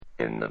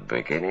In the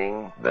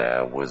beginning,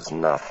 there was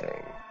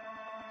nothing.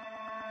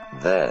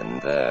 Then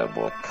there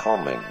were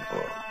comic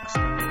books.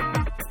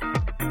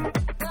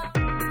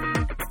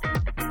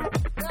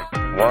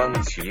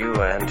 Once you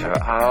enter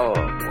our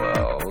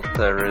world,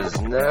 there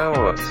is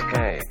no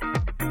escape.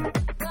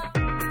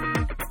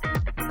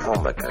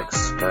 Comic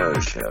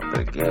exposure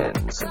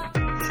begins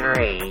in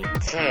 3,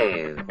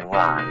 2,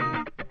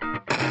 1.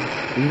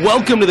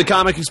 Welcome to the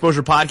Comic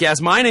Exposure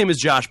Podcast. My name is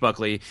Josh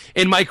Buckley.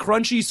 In my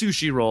crunchy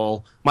sushi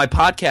roll, my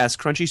podcast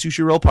crunchy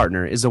sushi roll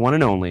partner is the one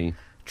and only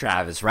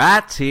Travis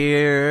Ratz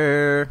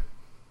here.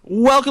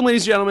 Welcome,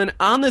 ladies and gentlemen.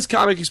 On this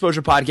Comic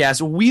Exposure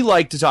Podcast, we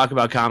like to talk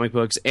about comic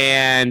books,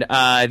 and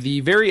the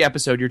very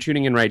episode you're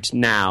tuning in right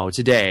now,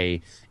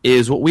 today,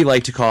 is what we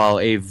like to call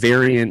a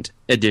variant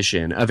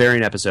edition, a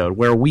variant episode,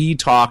 where we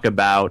talk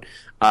about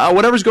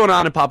whatever's going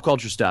on in pop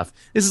culture stuff.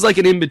 This is like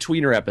an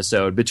in-betweener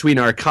episode between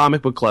our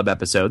comic book club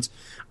episodes.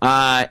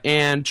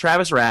 And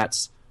Travis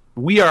Ratz,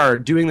 we are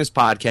doing this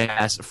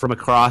podcast from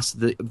across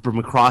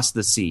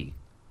the sea.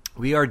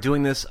 We are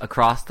doing this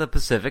across the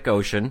Pacific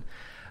Ocean.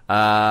 You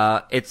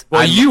are.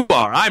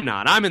 I'm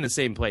not. I'm in the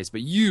same place,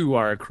 but you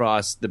are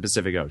across the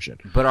Pacific Ocean.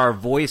 But our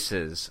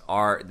voices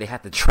they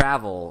have to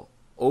travel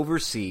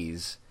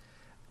overseas,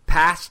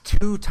 past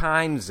 2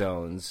 time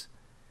zones,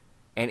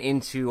 and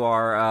into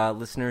our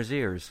listeners'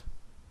 ears.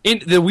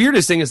 The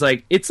weirdest thing is,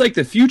 it's like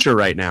the future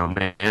right now,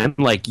 man.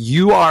 Like,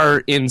 you are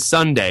in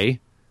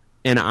Sunday,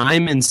 and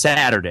I'm in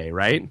Saturday,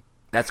 right?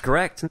 That's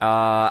correct.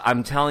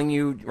 I'm telling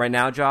you right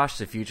now, Josh,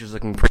 the future's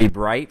looking pretty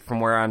bright from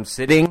where I'm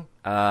sitting.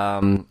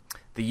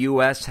 The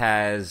U.S.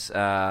 has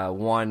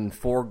won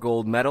 4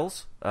 gold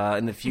medals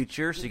in the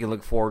future, so you can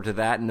look forward to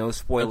that. No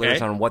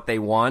spoilers on what they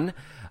won.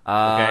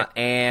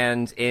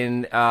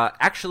 And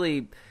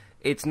actually,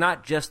 it's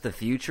not just the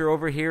future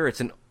over here. It's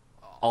an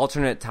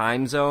alternate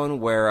time zone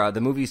where the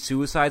movie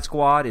Suicide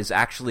Squad is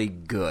actually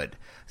good.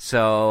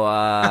 So,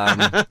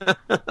 I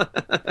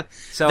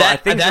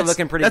think we're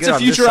looking pretty good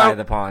on this side of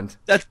the pond.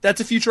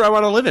 That's a future I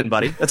want to live in,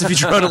 buddy. That's a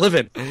future I want to live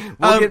in.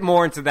 We'll get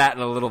more into that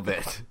in a little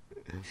bit.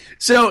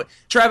 So,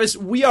 Travis,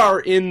 we are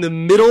in the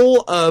middle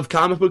of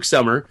comic book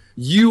summer.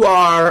 You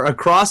are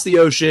across the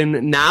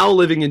ocean, now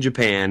living in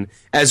Japan.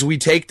 As we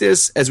take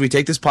this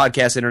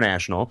podcast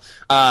international,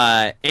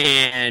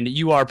 and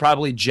you are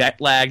probably jet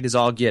lagged as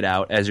all get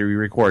out as we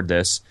record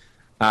this.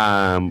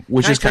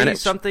 Which is kind of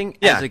something.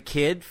 Yeah. As a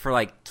kid, for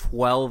like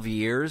 12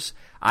 years,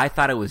 I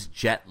thought it was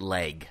jet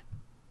lag.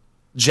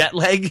 Jet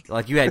lag?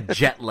 Like you had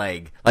jet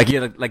lag. Like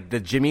you had like the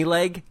Jimmy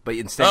leg, but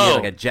instead you had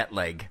like a jet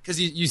lag. Because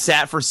you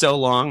sat for so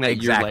long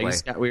that your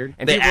legs got weird.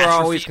 And people are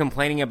always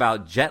complaining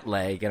about jet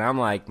lag, and I'm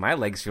like, my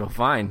legs feel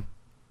fine.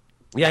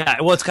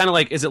 Yeah, well, it's kind of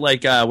like, is it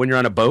like when you're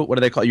on a boat, what do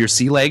they call it? Your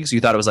sea legs? You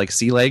thought it was like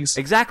sea legs?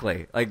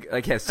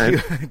 Like yes,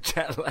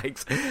 jet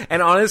legs.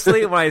 And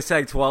honestly, when I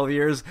said 12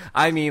 years,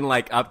 I mean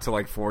like up to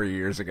like 4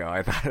 years ago,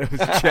 I thought it was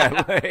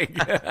jet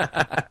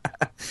lag.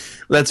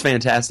 That's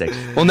fantastic.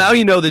 Well, now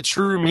you know the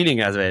true meaning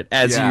of it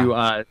as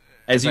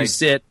you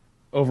sit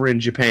over in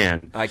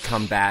Japan. I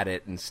combat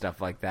it and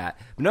stuff like that.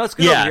 But no, it's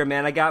good over here,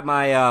 man. I got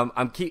my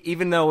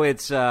even though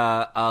it's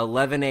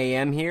 11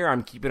 a.m. here,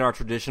 I'm keeping our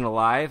tradition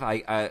alive.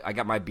 I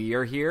got my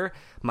beer here,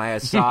 my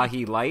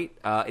Asahi Light.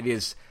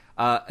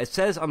 It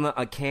says on the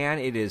can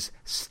it is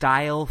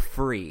style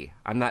free.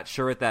 I'm not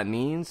sure what that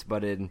means,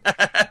 but And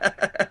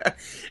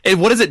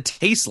what does it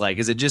taste like?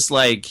 Is it just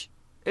like?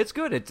 It's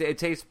good. It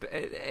tastes.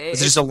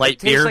 It's just a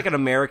light beer. It tastes like an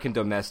American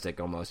domestic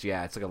almost.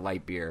 Yeah, it's like a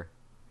light beer.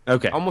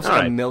 Okay, almost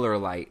like a Miller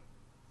Lite.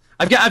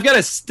 I've got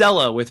a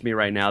Stella with me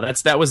right now.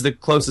 That was the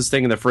closest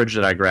thing in the fridge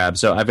that I grabbed.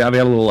 So I've got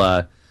a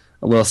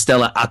little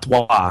Stella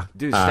Artois.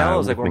 Dude, Stella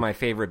is like one of my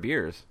favorite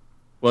beers.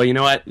 Well, you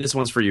know what? This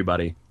one's for you,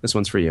 buddy. This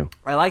one's for you.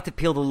 I like to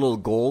peel the little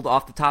gold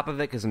off the top of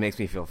it because it makes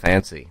me feel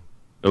fancy.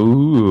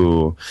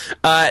 Ooh.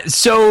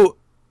 So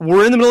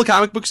we're in the middle of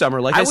comic book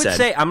summer, like I said. I would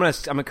say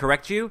I'm gonna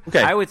correct you.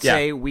 Okay. I would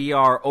say we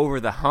are over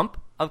the hump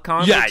of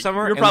comic book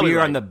summer, and we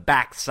are on the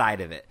back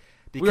side of it.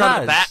 Because, we're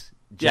on the back.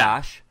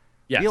 Josh.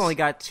 Yes. We only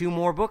got 2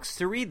 more books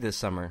to read this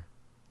summer.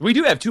 We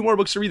do have 2 more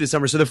books to read this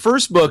summer. So the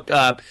first book,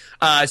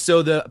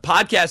 so the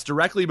podcast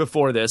directly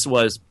before this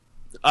was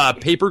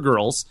Paper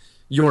Girls.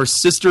 Your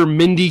sister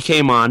Mindy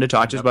came on to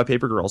talk to us about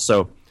Paper Girls.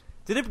 So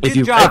did a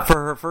good job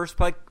for her first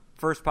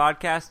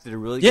podcast. Did a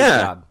really good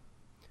job.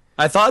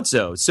 I thought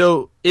so.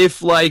 So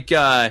if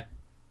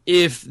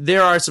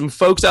there are some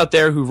folks out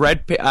there who've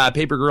read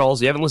Paper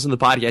Girls, you haven't listened to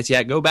the podcast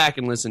yet, go back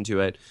and listen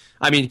to it.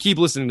 I mean, keep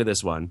listening to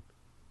this one.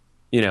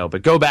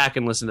 But go back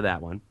and listen to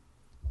that one.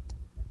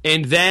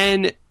 And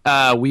then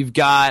we've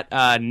got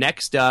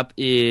next up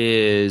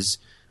is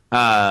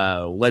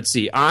let's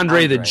see,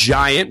 Andre the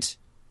Giant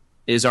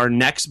is our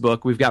next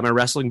book. We've got my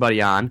wrestling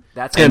buddy on.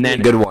 That's a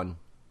good one.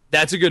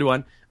 That's a good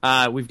one.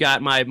 We've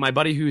got my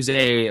buddy who's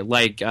a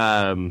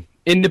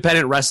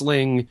independent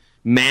wrestling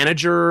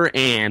manager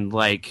and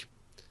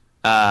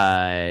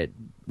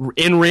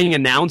in-ring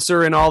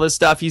announcer and all this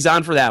stuff. He's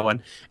on for that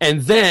one.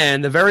 And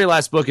then the very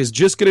last book is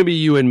just going to be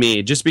you and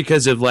me, just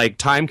because of like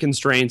time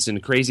constraints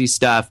and crazy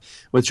stuff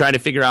with trying to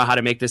figure out how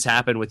to make this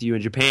happen with you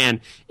in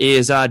Japan,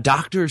 is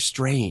Doctor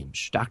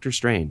Strange. Doctor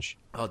Strange.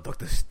 Oh,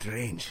 Doctor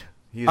Strange.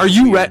 Are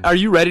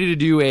you ready to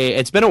do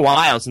it's been a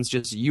while since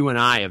just you and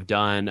I have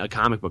done a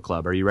comic book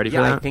club. Are you ready for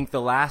that? Yeah, I think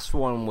the last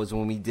one was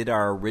when we did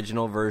our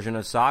original version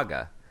of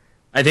Saga.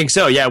 I think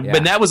so, yeah.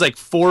 But that was like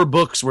 4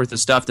 books worth of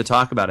stuff to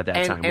talk about at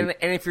that time. And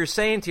if you're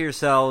saying to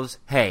yourselves,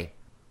 hey,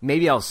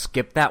 maybe I'll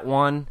skip that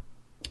one.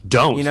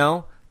 Don't. You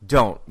know?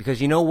 Don't.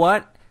 Because you know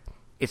what?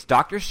 It's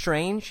Doctor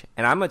Strange,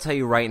 and I'm going to tell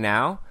you right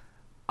now,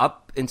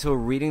 up until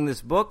reading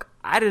this book,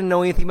 I didn't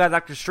know anything about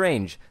Doctor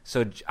Strange.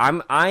 So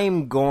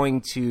I'm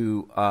going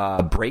to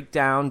break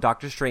down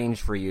Doctor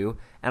Strange for you,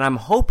 and I'm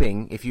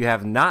hoping, if you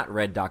have not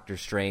read Doctor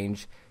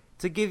Strange,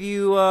 to give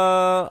you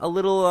a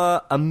little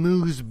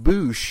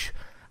amuse-bouche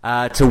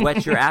to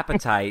whet your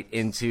appetite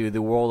into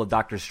the world of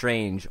Doctor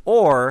Strange,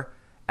 or,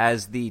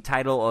 as the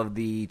title of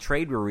the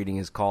trade we're reading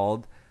is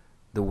called,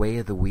 The Way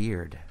of the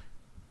Weird.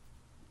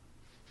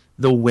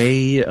 The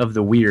Way of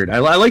the Weird. I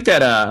like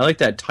that. I like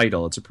that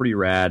title. It's a pretty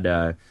rad.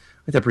 I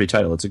like that pretty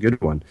title. It's a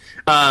good one.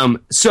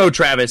 So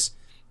Travis,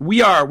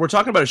 we're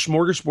talking about a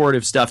smorgasbord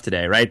of stuff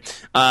today,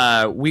 right?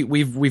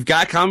 We've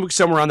got Comic Book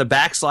Summer on the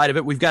backside of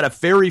it. We've got a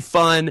very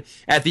fun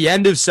at the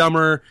end of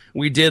summer.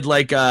 We did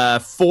like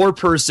a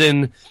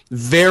 4-person,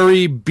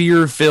 very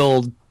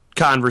beer-filled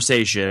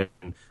conversation.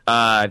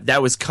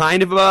 That was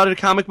kind of about a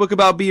comic book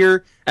about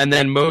beer, and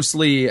then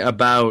mostly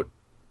about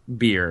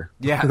beer.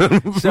 Yeah.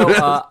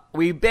 So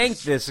we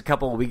banked this a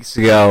couple of weeks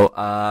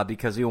ago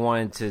because we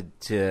wanted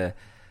to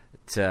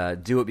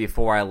do it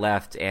before I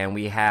left, and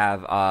we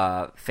have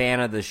a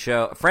friend of the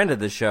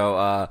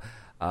show,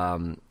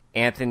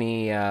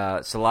 Anthony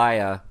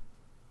Salaya,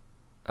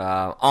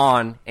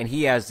 on, and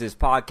he has this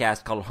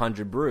podcast called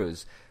 100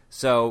 Brews.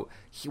 So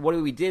what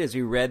we did is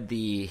we read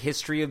the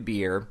history of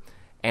beer,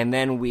 and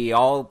then we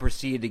all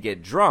proceeded to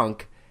get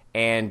drunk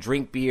and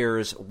drink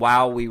beers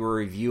while we were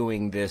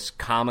reviewing this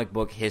comic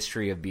book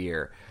history of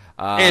beer.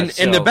 And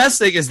the best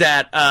thing is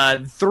that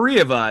 3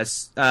 of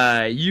us,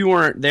 you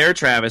weren't there,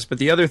 Travis, but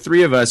the other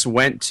 3 of us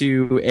went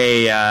to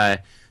a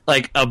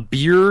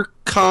beer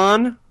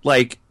con,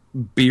 like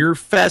beer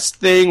fest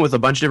thing with a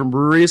bunch of different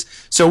breweries.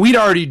 So we'd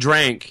already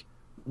drank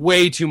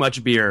way too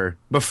much beer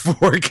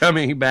before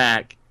coming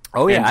back.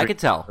 Oh yeah, I could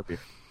tell.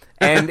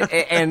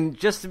 And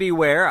just to be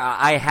aware,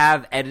 I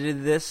have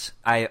edited this.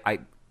 I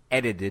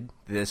edited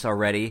this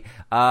already.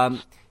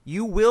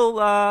 You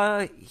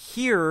will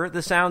hear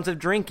the sounds of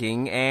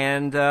drinking,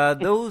 and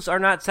those are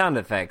not sound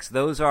effects.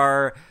 Those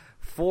are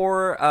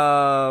 4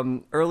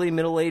 early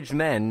middle-aged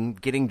men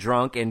getting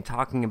drunk and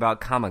talking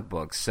about comic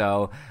books.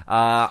 So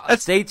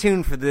stay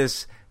tuned for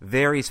this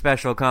very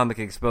special comic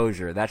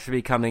exposure. That should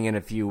be coming in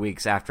a few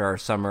weeks after our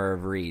summer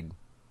of read.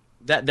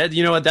 That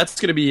you know what, that's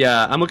going to be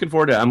I'm looking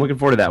forward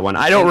to that one.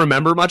 I don't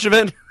remember much of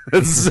it,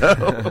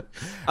 so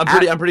I'm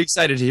pretty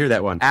excited to hear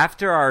that one.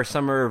 After our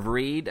summer of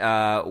read,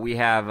 we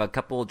have a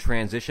couple of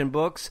transition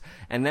books,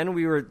 and then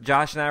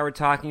Josh and I were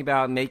talking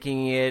about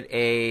making it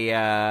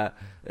a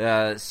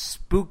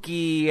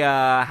spooky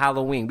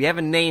Halloween. We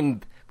haven't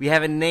named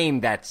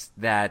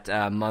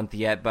that month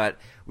yet, but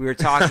we were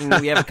talking.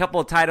 We have a couple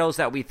of titles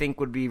that we think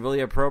would be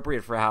really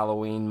appropriate for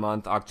Halloween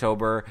month,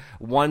 October.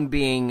 One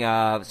being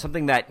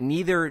something that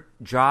neither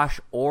Josh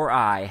or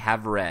I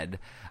have read,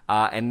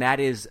 and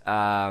that is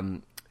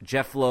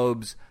Jeff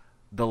Loeb's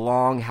The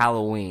Long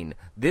Halloween.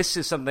 This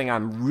is something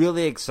I'm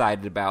really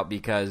excited about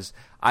because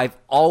I've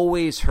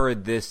always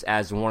heard this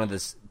as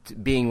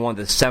being one of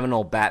the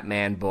seminal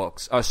Batman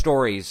books or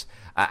stories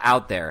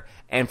out there.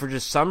 And for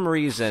just some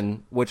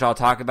reason, which I'll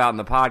talk about in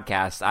the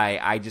podcast,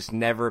 I just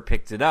never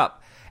picked it up.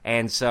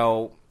 And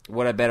so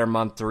what a better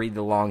month to read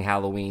The Long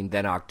Halloween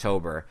than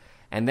October.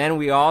 And then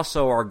we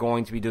also are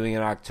going to be doing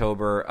in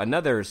October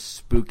another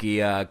spooky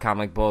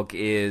comic book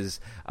is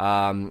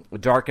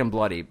Dark and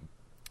Bloody.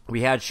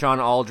 We had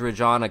Sean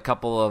Aldridge on a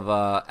couple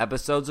of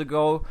episodes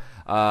ago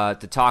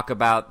to talk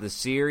about the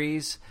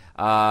series.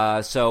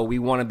 So we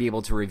want to be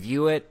able to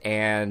review it,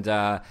 and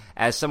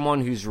as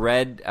someone who's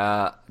read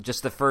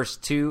just the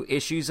first 2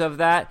 issues of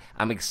that,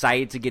 I'm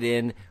excited to get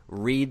in,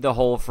 read the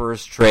whole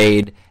first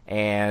trade,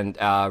 and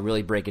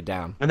really break it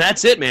down. And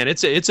that's it, man.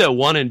 It's a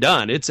one and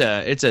done. It's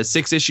a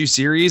 6-issue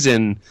series,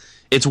 and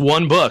it's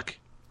one book.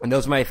 And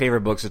those are my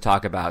favorite books to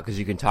talk about because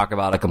you can talk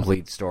about a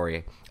complete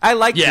story. I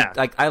like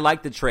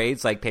the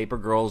trades like Paper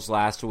Girls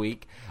last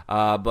week,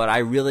 but I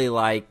really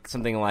like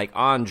something like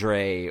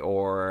Andre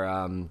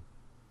or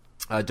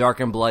Dark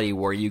and Bloody,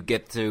 where you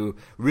get to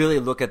really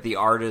look at the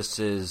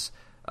artist's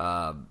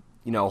whole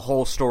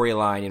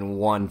storyline in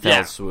one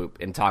fell swoop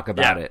and talk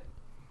about it.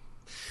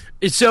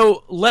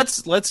 So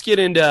let's get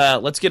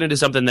into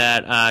something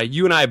that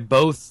you and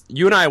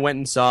I went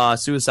and saw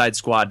Suicide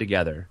Squad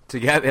together.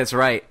 Together, that's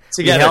right.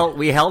 Together,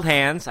 we held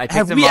hands.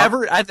 Have we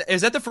ever?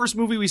 Is that the first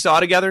movie we saw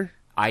together?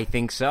 I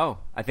think so.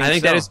 I think so.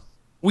 That is.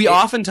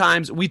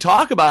 Oftentimes we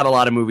talk about a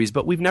lot of movies,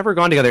 but we've never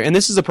gone together. And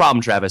this is a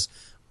problem, Travis.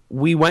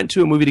 we went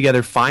to a movie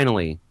together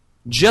finally,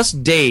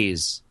 just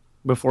days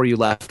before you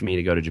left me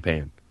to go to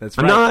Japan. That's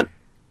right.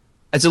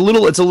 It's a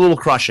little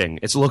crushing.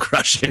 It's a little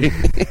crushing.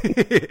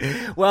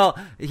 Well,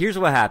 here's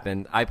what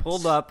happened. I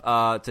pulled up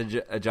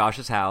to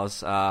Josh's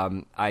house.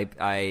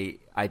 I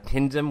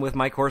pinned him with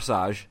my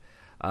corsage.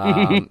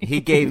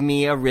 He gave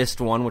me a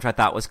wrist one, which I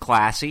thought was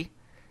classy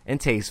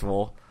and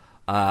tasteful.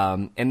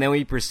 And then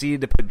we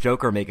proceeded to put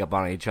Joker makeup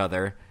on each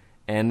other.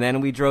 And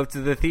then we drove to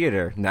the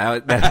theater. No,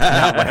 that's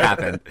not what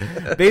happened.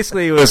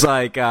 Basically, it was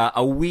like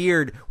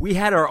we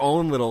had our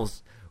own little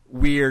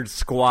weird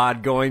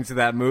squad going to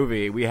that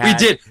movie. We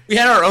did. We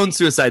had our own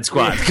Suicide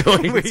Squad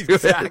going to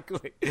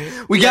exactly.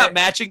 it. We got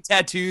matching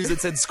tattoos that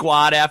said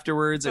squad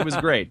afterwards. It was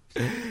great.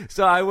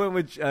 So I went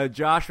with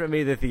Josh met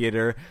me at the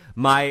theater.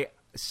 My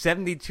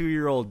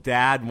 72-year-old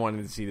dad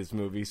wanted to see this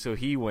movie, so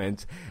he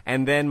went.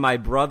 And then my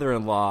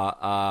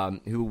brother-in-law,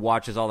 who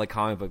watches all the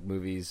comic book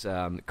movies,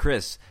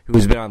 Chris,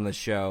 who's been on the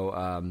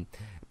show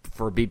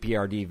for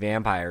BPRD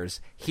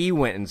Vampires, he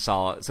went and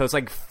saw it. So it's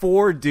like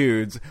 4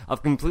 dudes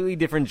of completely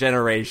different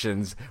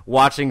generations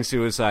watching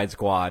Suicide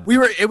Squad.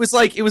 It was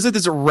like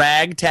this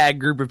ragtag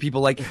group of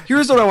people. Like,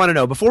 here's what I want to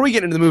know before we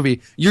get into the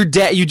movie. You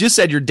just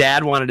said your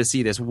dad wanted to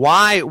see this.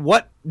 Why?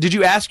 What did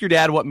you ask your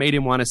dad? What made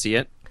him want to see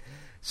it?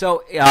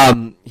 So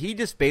he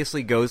just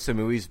basically goes to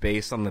movies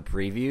based on the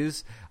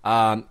previews,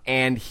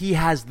 and he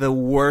has the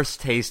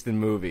worst taste in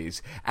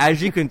movies.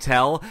 As you can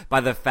tell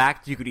by the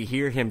fact you could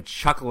hear him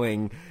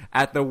chuckling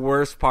at the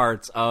worst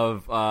parts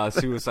of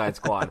Suicide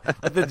Squad.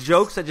 Like the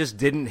jokes that just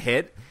didn't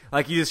hit,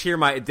 like you just hear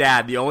my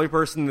dad, the only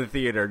person in the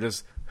theater,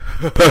 just...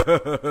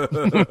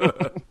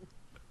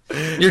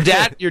 Your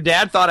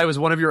dad thought I was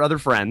one of your other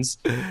friends.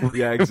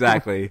 Yeah,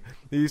 exactly.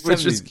 He's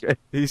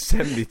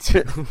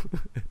 72.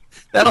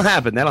 That'll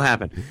happen.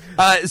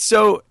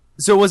 So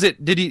was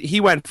it? Did he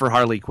went for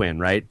Harley Quinn,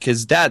 right?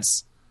 Because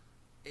that's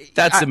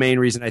the main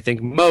reason I think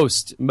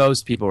most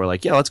people were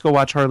like, yeah, let's go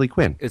watch Harley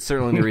Quinn. It's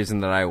certainly the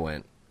reason that I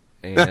went.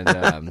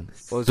 And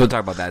we'll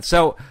talk about that.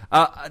 So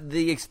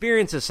the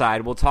experience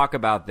aside, we'll talk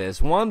about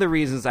this. One of the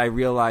reasons I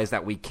realized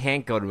that we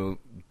can't go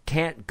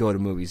to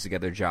movies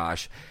together,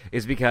 Josh,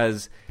 is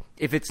because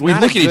if it's we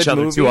not look a at good each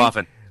other movie, too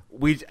often.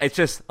 It's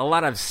just a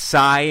lot of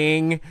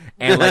sighing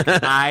and like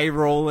eye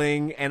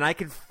rolling, and I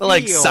could feel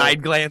like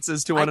side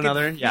glances to one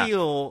another. I could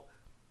feel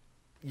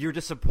your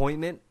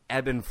disappointment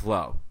ebb and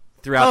flow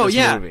throughout this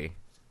movie.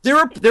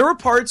 There were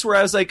parts where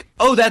I was like,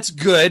 "Oh, that's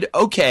good,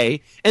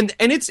 okay," and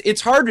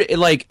it's hard,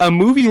 like a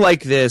movie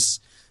like this,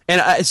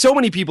 and so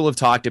many people have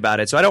talked about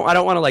it, so I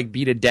don't want to like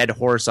beat a dead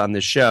horse on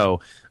this show,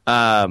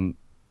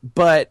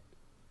 but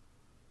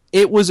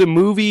it was a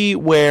movie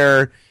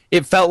where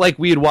it felt like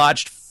we had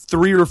watched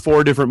 3 or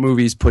 4 different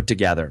movies put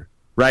together,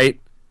 right?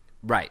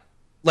 Right.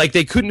 Like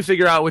they couldn't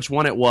figure out which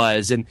one it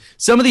was, and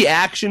some of the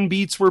action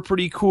beats were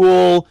pretty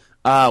cool.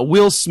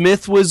 Will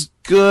Smith was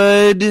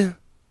good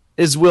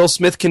as Will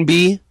Smith can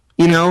be,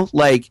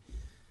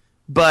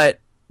 but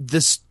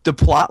the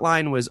plot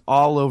line was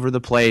all over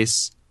the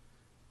place.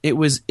 It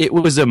was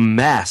a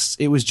mess.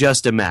 It was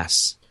just a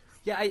mess.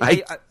 Yeah,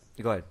 I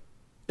go ahead.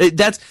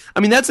 That's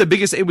the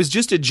biggest. It was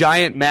just a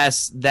giant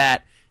mess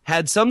that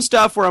had some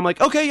stuff where I'm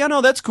like, okay, yeah, no,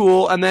 that's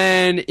cool, and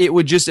then it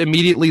would just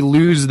immediately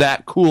lose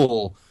that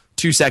cool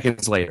 2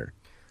 seconds later.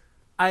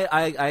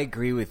 I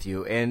agree with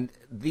you, and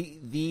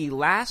the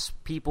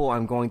last people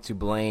I'm going to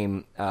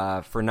blame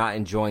for not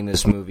enjoying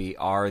this movie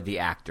are the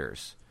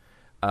actors,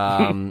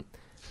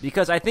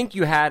 because I think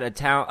you had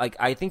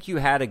I think you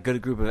had a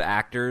good group of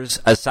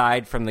actors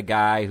aside from the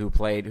guy who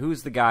played he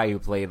played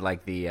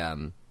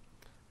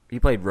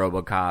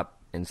RoboCop.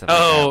 And stuff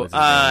Joel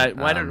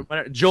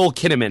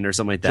Kinnaman or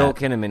something like that. Joel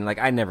Kinnaman,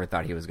 I never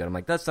thought he was good. I'm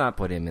like, let's not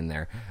put him in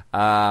there.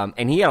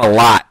 And he had a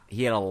lot.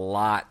 He had a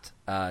lot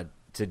to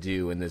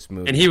do in this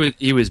movie. And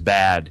he was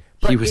bad.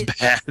 He was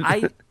bad.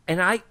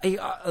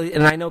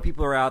 I know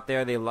people are out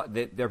there. There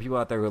are people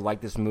out there who like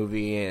this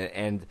movie.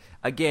 And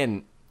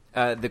again,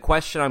 the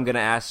question I'm going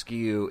to ask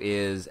you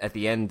is at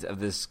the end of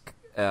this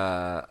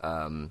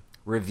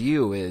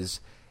review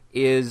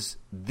is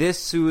this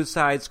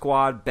Suicide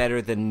Squad better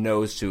than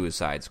no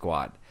Suicide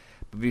Squad?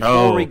 But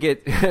before we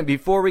get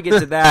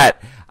to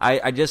that,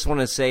 I just want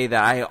to say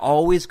that I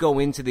always go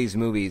into these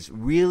movies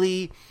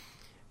really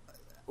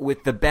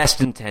with the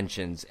best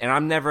intentions, and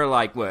I'm never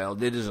like, well,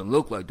 it doesn't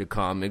look like the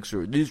comics,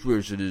 or this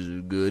version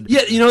isn't good.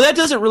 Yeah, that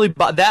doesn't really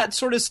that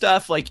sort of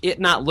stuff, like it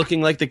not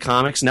looking like the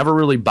comics, never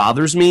really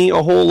bothers me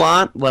a whole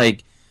lot.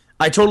 Like,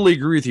 I totally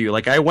agree with you.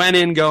 Like, I went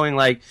in going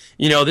like,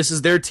 this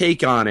is their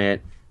take on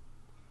it.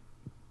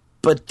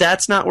 But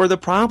that's not where the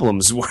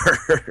problems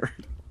were.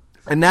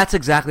 And that's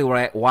exactly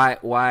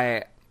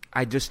why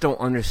I just don't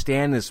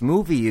understand this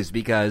movie, is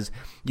because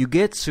you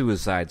get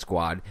Suicide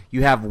Squad,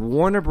 you have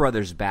Warner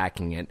Brothers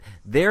backing it,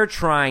 they're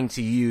trying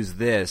to use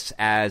this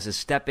as a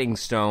stepping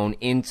stone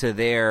into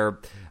their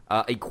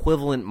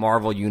equivalent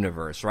Marvel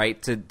universe, right?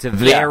 To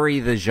vary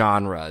the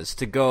genres,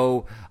 to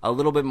go a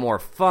little bit more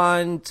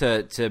fun,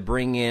 to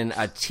bring in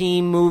a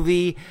team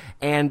movie.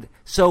 And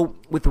so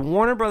with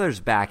Warner Brothers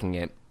backing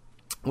it,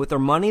 with the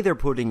money they're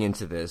putting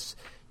into this,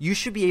 you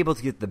should be able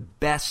to get the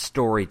best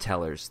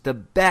storytellers, the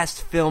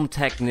best film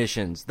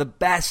technicians, the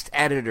best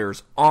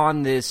editors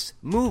on this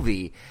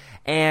movie.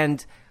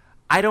 And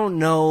I don't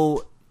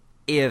know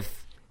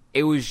if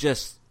it was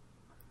just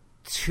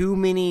too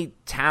many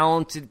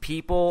talented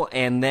people,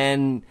 and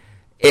then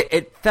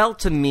it felt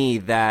to me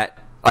that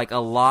like a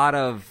lot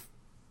of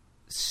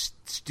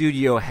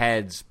studio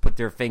heads put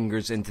their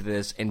fingers into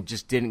this and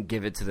just didn't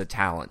give it to the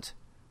talent.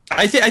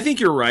 I think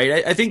you're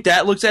right. I think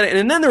that looks at it,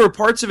 and then there were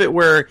parts of it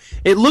where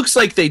it looks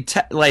like they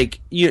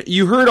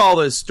you heard all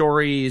those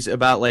stories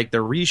about like the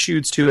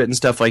reshoots to it and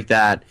stuff like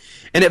that,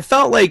 and it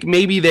felt like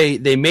maybe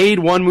they made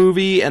one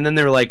movie and then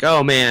they were like,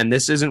 oh man,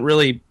 this isn't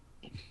really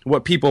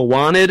what people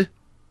wanted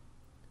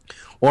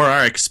or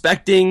are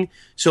expecting,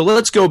 so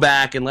let's go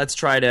back and let's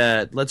try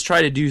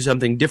to do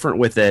something different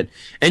with it.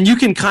 And you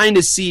can kind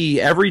of see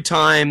every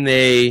time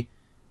they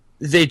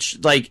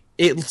like,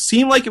 it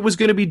seemed like it was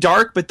going to be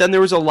dark, but then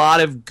there was a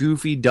lot of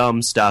goofy,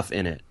 dumb stuff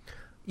in it.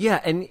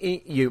 Yeah, and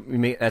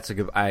that's a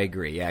good. I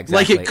agree. Yeah,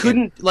 exactly.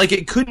 Like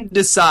it couldn't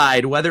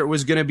decide whether it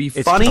was going to be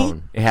funny.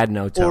 Tone. It had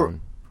no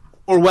tone,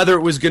 or whether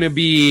it was going to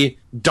be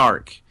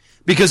dark,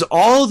 because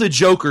all the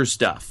Joker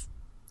stuff,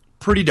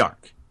 pretty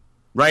dark,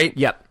 right?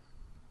 Yep.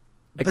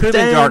 It could have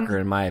been darker,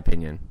 in my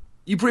opinion.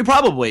 You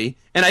probably,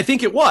 and I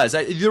think it was.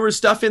 There was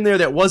stuff in there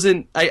that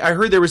wasn't. I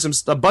heard there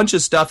was a bunch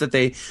of stuff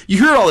that you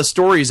heard all the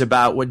stories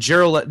about what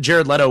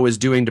Jared Leto was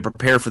doing to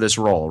prepare for this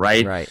role,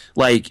 right? Right.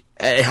 Like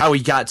how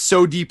he got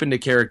so deep into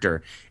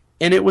character,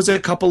 and it was a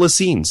couple of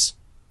scenes.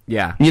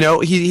 Yeah,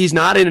 he's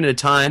not in it a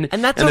ton,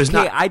 and that's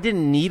okay. I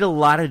didn't need a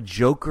lot of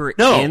Joker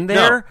in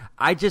there. No.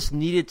 I just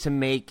needed to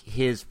make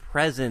his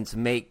presence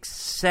make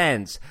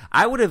sense.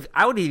 I would have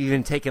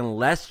even taken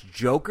less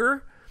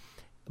Joker,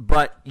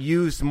 but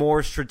used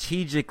more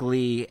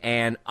strategically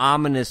and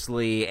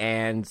ominously,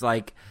 and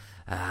like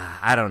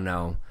I don't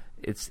know.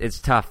 It's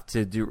tough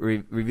to do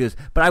reviews,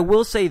 but I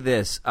will say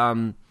this: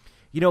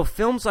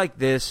 films like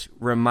this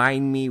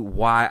remind me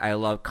why I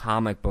love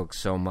comic books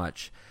so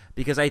much.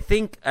 Because I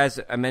think,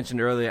 as I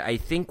mentioned earlier, I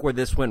think where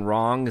this went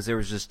wrong is there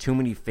was just too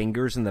many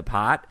fingers in the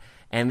pot,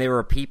 and there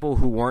were people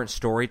who weren't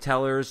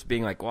storytellers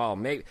being like, well,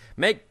 make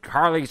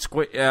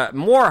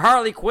more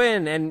Harley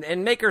Quinn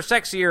and make her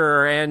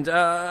sexier and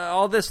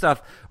all this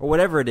stuff, or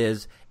whatever it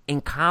is. In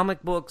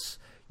comic books,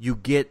 you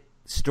get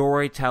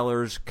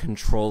storytellers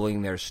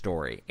controlling their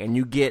story, and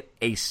you get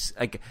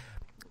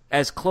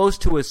as close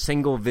to a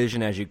single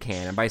vision as you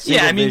can. And by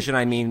vision,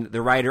 I mean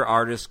the writer,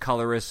 artist,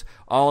 colorist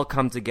all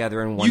come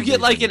together in one You get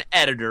vision. like an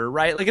editor,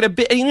 right? Like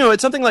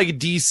it's something like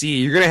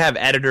DC. You're going to have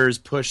editors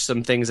push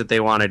some things that they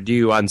want to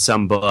do on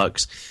some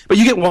books. But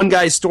you get one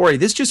guy's story.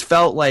 This just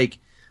felt like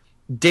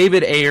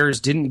David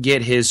Ayers didn't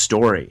get his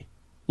story.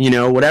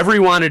 Whatever he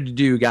wanted to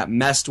do got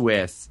messed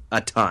with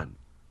a ton.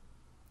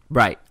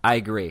 Right. I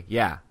agree.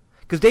 Yeah.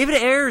 Because David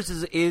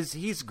Ayers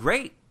he's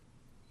great.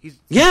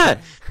 Yeah.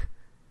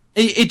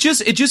 It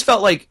just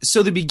felt like,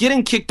 so the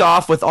beginning kicked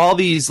off with all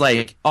these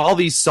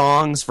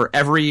songs for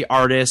every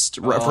artist,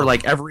 for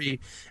like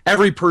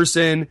every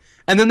person,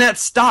 and then that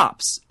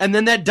stops, and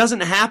then that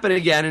doesn't happen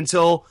again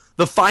until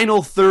the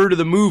final third of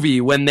the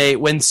movie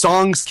when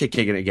songs kick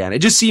in again. It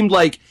just seemed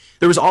like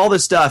there was all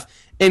this stuff.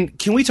 And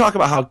can we talk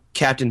about how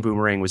Captain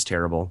Boomerang was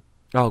terrible?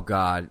 Oh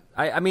God,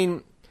 I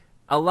mean,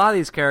 a lot of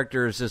these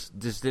characters just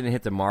didn't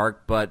hit the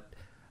mark, but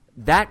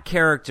that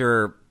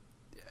character.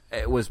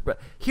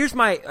 Here's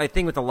my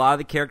thing with a lot of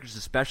the characters,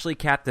 especially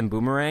Captain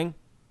Boomerang.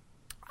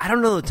 I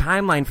don't know the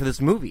timeline for this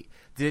movie.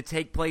 Did it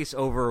take place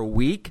over a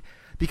week?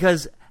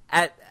 Because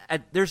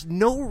there's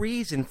no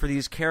reason for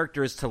these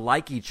characters to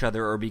like each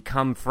other or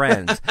become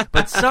friends.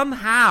 But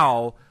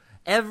somehow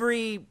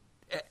every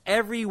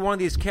one of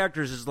these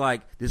characters is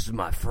like, this is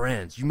my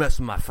friends. You mess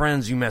with my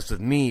friends, you mess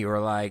with me. Or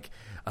like,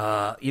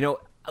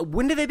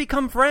 when do they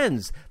become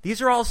friends? These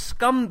are all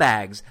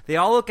scumbags. They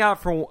all look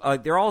out for.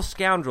 They're all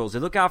scoundrels. They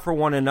look out for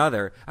one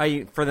another,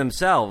 for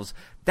themselves.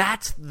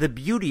 That's the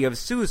beauty of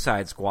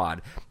Suicide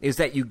Squad, is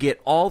that you get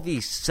all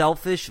these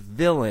selfish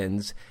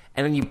villains,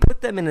 and then you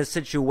put them in a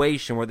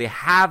situation where they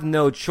have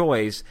no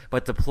choice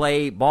but to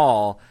play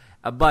ball.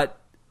 But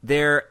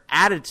their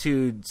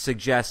attitude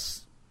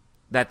suggests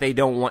that they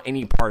don't want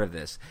any part of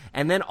this.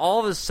 And then all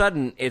of a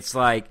sudden, it's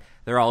like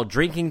they're all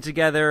drinking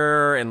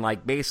together and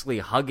like basically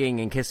hugging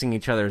and kissing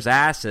each other's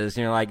asses.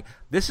 And you're like,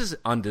 this is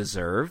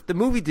undeserved. The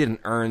movie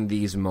didn't earn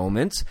these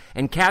moments.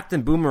 And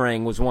Captain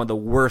Boomerang was one of the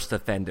worst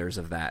offenders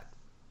of that.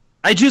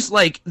 I just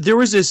there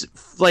was this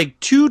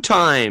 2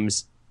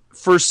 times,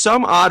 for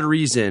some odd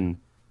reason,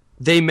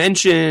 they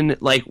mention,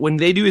 when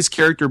they do his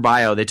character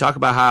bio, they talk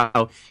about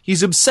how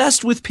he's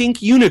obsessed with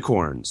pink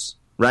unicorns,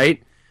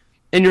 right?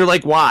 And you're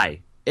like,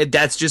 why?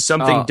 That's just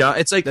something dumb.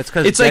 It's like, that's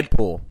because it's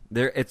Deadpool.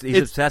 He's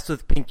obsessed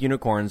with pink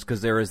unicorns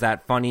because there was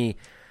that funny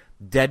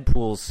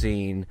Deadpool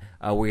scene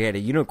where he had a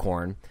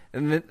unicorn,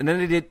 and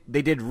then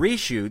they did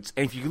reshoots.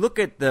 And if you look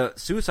at the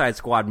Suicide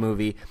Squad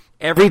movie,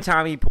 every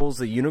time he pulls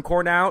the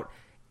unicorn out,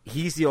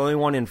 he's the only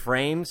one in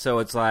frame. So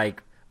it's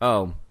like,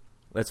 oh,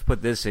 let's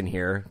put this in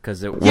here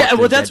because it worked Yeah,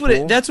 well, in that's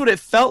Deadpool. that's what it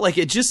felt like.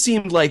 It just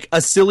seemed like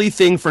a silly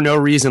thing for no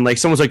reason. Like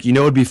someone's like,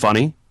 it'd be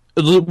funny.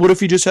 What if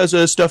he just has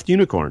a stuffed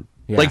unicorn?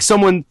 Yeah. Like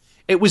someone,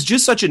 it was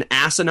just such an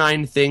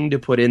asinine thing to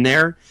put in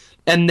there.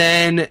 And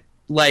then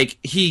like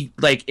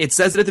it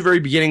says it at the very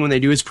beginning when they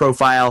do his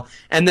profile,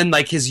 and then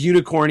like his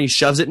unicorn, he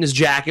shoves it in his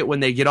jacket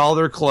when they get all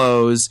their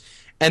clothes,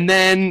 and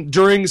then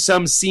during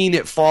some scene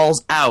it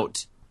falls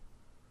out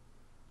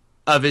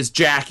of his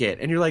jacket,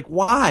 and you're like,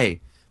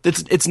 why?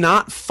 It's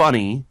not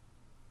funny.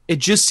 It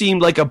just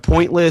seemed like a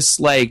pointless,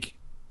 like,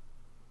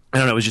 I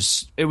don't know.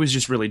 It was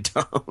just really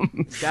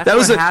dumb.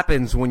 That's what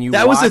happens when you.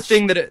 That watch... was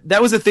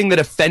the thing that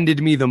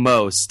offended me the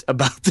most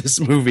about this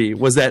movie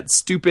was that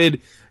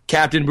stupid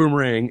Captain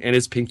Boomerang and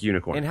his pink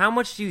unicorn. And how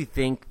much do you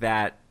think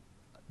that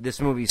this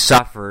movie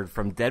suffered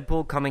from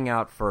Deadpool coming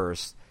out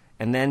first,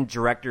 and then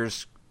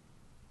directors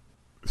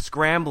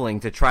scrambling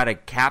to try to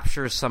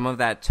capture some of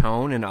that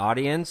tone and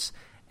audience?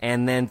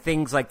 And then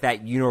things like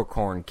that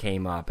unicorn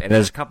came up, and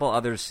there's a couple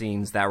other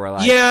scenes that were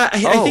like, yeah,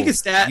 I think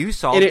it's that. You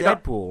saw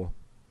Deadpool.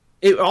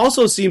 It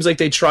also seems like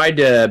they tried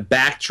to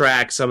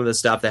backtrack some of the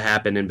stuff that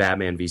happened in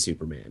Batman v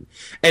Superman.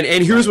 And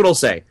here's what I'll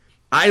say: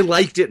 I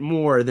liked it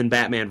more than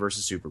Batman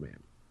versus Superman.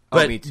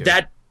 But me too.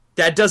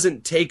 That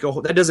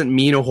doesn't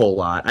mean a whole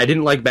lot. I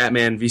didn't like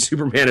Batman v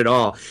Superman at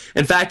all.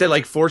 In fact, I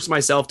like forced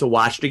myself to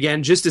watch it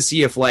again just to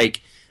see if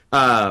like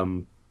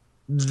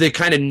the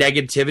kind of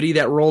negativity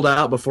that rolled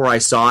out before I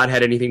saw it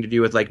had anything to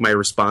do with like my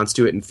response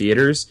to it in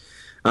theaters.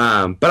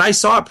 But I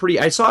saw it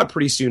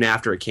pretty soon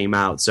after it came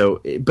out.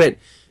 So, but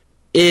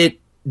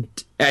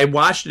I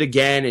watched it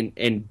again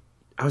and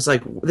I was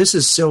like, this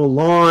is so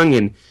long.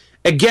 And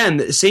again,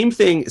 the same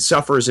thing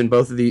suffers in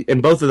both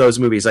of those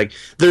movies. Like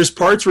there's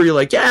parts where you're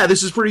like, yeah,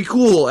 this is pretty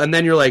cool. And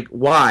then you're like,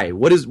 why?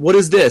 What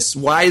is this?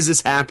 Why is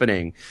this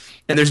happening?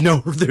 And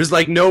there's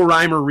like no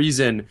rhyme or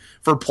reason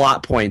for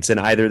plot points in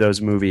either of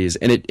those movies.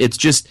 And it's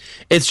just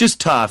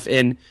tough.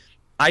 And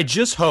I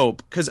just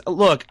hope, because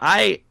look,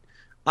 I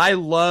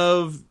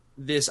love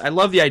this. I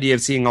love the idea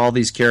of seeing all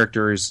these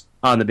characters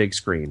on the big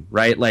screen,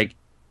 right? Like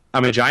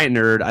I'm a giant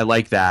nerd. I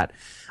like that.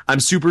 I'm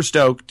super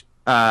stoked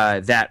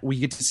that we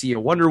get to see a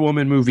Wonder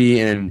Woman movie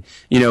and,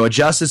 a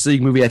Justice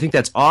League movie. I think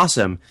that's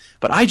awesome.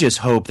 But I just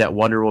hope that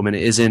Wonder Woman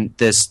isn't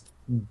this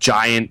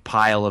giant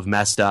pile of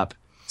messed up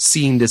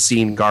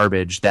scene-to-scene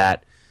garbage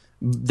that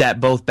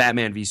both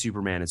Batman v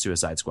Superman and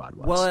Suicide Squad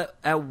was. Well,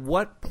 at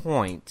what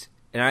point,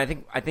 and I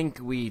think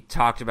we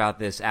talked about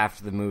this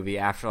after the movie,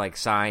 after like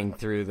sighing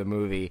through the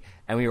movie,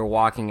 and we were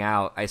walking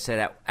out, I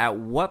said, at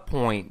what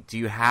point do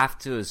you have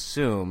to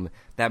assume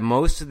that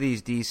most of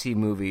these DC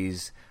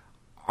movies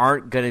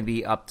aren't going to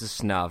be up to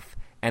snuff,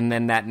 and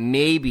then that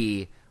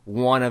maybe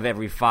one of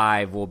every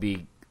 5 will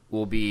be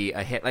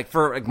a hit? Like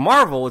for like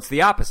Marvel, it's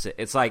the opposite.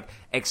 It's like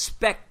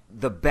expect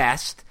the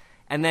best,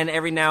 and then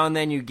every now and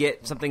then you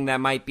get something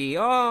that might be,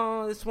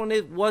 this one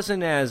it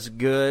wasn't as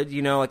good,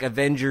 like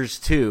Avengers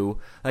 2.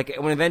 Like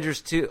when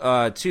Avengers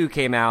 2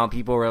 came out,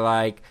 people were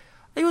like,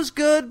 it was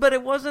good, but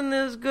it wasn't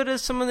as good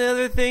as some of the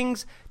other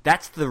things.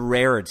 That's the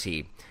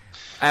rarity.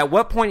 At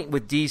what point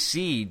with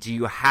DC do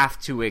you have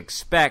to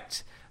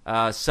expect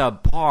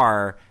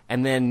subpar,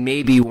 and then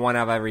maybe one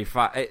of every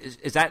 5?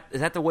 Is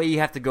that the way you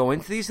have to go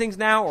into these things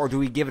now, or do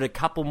we give it a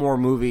couple more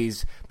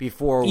movies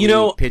before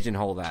we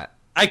pigeonhole that?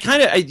 I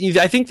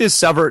think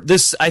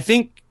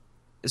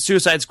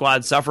Suicide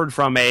Squad suffered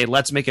from a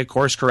let's make a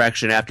course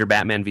correction after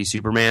Batman v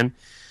Superman.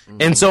 Mm-hmm.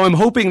 And so I'm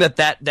hoping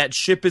that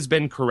ship has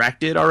been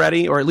corrected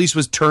already, or at least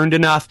was turned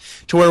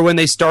enough to where when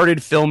they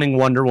started filming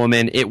Wonder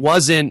Woman, it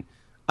wasn't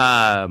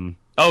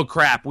oh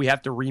crap, we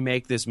have to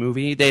remake this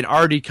movie. They'd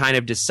already kind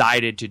of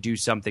decided to do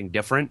something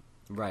different.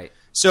 Right.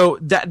 So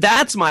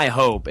that's my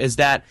hope, is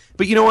that,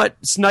 but you know what?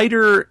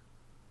 Snyder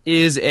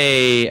is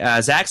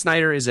Zack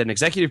Snyder is an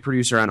executive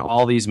producer on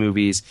all these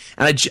movies,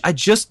 and I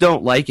just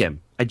don't like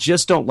him. I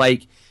just don't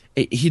like,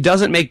 he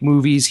doesn't make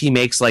movies, he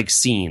makes like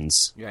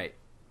scenes. Right.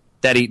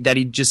 That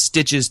he just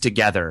stitches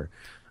together.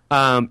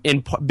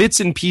 And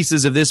bits and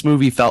pieces of this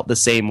movie felt the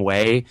same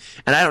way,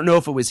 and I don't know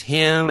if it was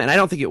him, and I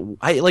don't think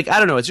I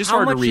don't know. It's just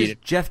hard to read. How much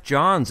is Jeff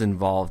Johns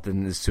involved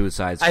in the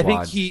Suicide Squad?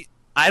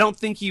 I don't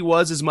think he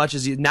was as much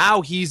as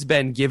now he's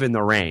been given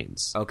the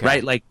reins. Okay.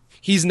 Right? Like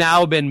he's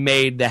now been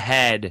made the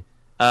head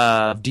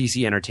of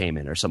DC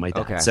Entertainment or something like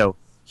that. Okay. So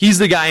he's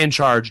the guy in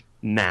charge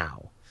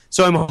now.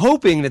 So I'm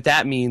hoping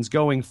that means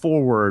going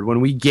forward when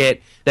we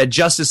get that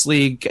Justice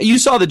League. You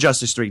saw the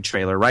Justice League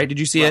trailer, right? Did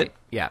you see it?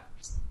 Yeah.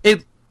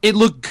 It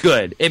looked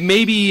good. It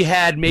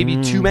had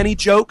too many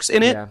jokes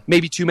in it. Yeah.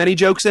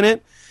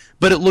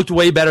 But it looked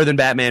way better than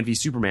Batman v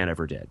Superman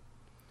ever did.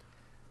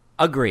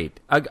 Agreed.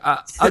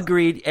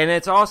 Agreed. And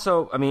it's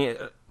also, I mean,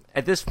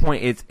 at this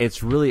point,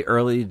 it's really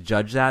early to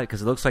judge that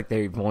because it looks like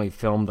they've only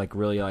filmed like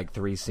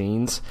 3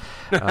 scenes.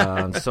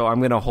 So I'm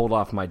going to hold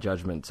off my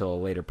judgment till a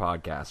later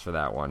podcast for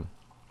that one.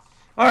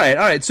 All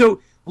right.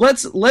 So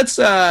let's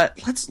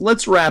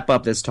wrap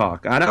up this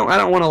talk. I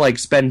don't want to like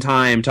spend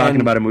time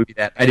talking about a movie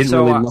that I didn't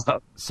really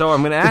love. So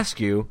I'm going to ask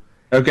you.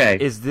 Okay.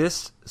 Is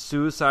this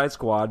Suicide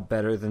Squad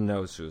better than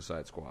no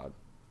Suicide Squad?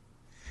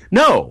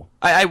 No,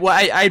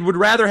 I would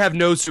rather have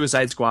no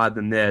Suicide Squad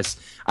than this.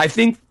 I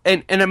think,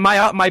 and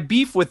my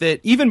beef with it,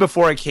 even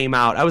before it came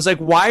out, I was like,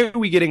 why are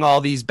we getting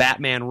all these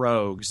Batman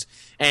rogues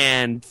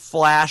and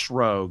Flash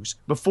rogues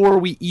before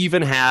we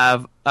even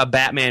have a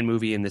Batman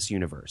movie in this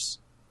universe,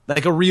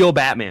 like a real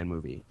Batman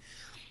movie?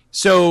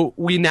 So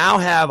we now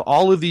have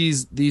all of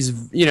these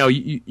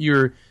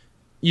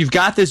you've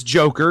got this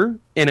Joker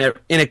in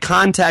a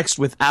context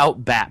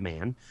without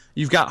Batman.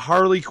 You've got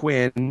Harley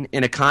Quinn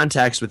in a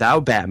context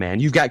without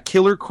Batman. You've got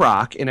Killer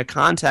Croc in a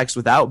context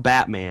without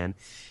Batman.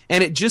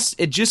 And it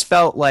just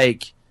felt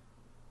like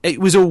it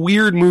was a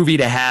weird movie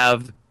to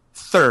have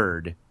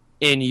third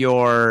in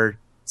your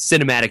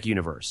cinematic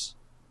universe.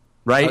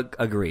 Right?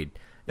 Agreed.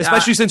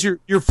 Especially since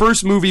your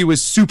first movie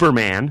was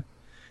Superman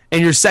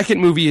and your second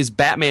movie is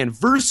Batman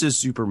versus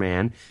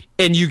Superman,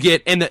 and you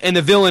get and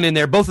the villain in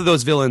there, both of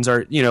those villains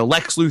are,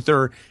 Lex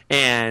Luthor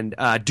and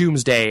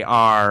Doomsday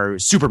are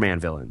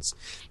Superman villains.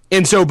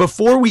 And so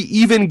before we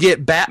even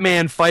get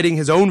Batman fighting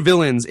his own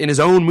villains in his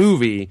own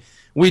movie,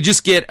 we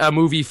just get a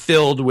movie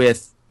filled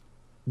with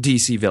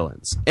DC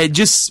villains. It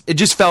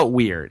just felt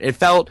weird. It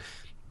felt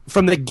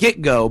from the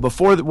get-go,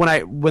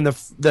 when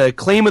the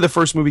claim of the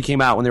first movie came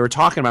out, when they were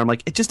talking about it, I'm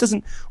like, it just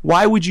doesn't.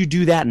 Why would you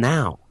do that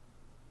now?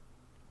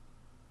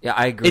 Yeah,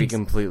 I agree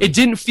completely. It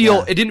didn't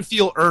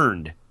feel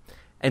earned.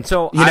 And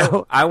so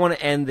I want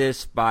to end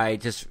this by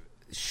just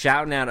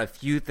shouting out a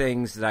few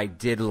things that I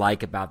did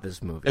like about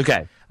this movie.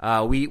 Okay.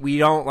 We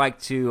don't like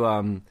to,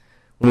 when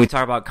we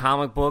talk about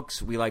comic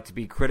books, we like to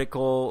be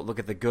critical, look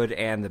at the good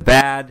and the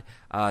bad.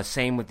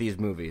 Same with these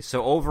movies.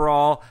 So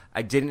overall,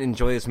 I didn't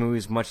enjoy this movie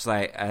as much as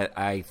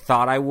I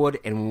thought I would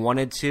and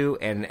wanted to,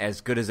 and as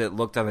good as it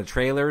looked on the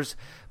trailers.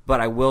 But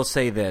I will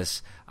say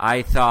this.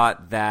 I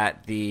thought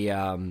that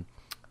the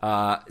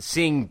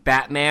seeing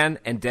Batman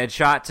and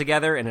Deadshot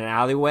together in an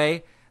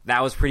alleyway,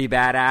 that was pretty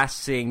badass,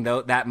 seeing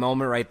that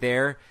moment right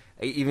there,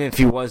 even if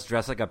he was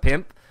dressed like a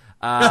pimp.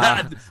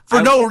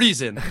 For no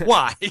reason.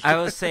 Why? I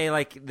would say,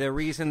 like, the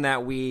reason that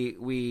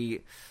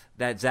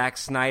that Zack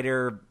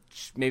Snyder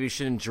maybe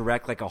shouldn't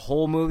direct like a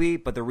whole movie,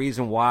 but the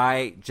reason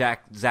why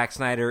Zack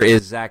Snyder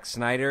is Zack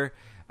Snyder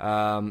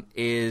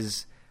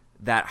is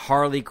that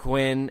Harley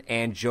Quinn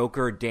and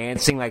Joker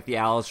dancing like the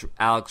Alex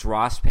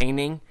Ross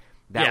painting.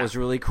 That was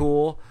really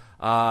cool.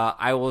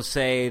 I will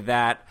say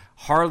that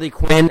Harley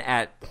Quinn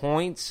at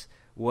points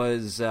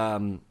was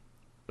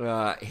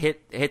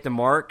hit the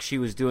mark. She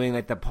was doing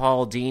like the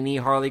Paul Dini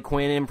Harley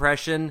Quinn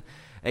impression.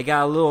 It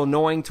got a little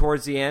annoying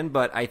towards the end,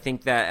 but I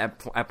think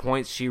that at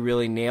points she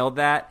really nailed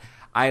that.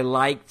 I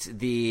liked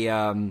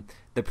the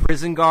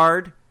prison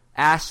guard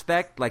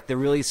aspect, like the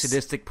really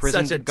sadistic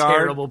prison guard. Such a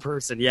terrible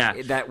person,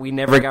 yeah. That we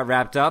never got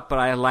wrapped up, but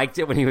I liked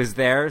it when he was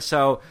there.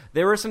 So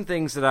there were some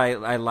things that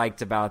I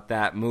liked about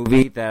that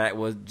movie that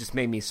just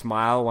made me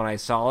smile when I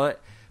saw it.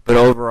 But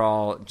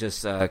overall,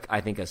 just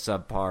I think a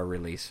subpar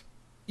release.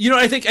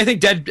 I think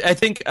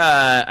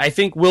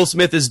Will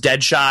Smith as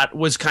Deadshot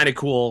was kind of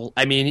cool.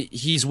 I mean,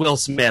 he's Will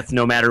Smith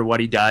no matter what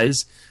he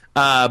does.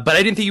 But I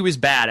didn't think he was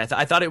bad.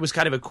 I thought it was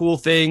kind of a cool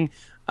thing.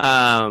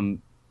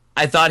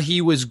 I thought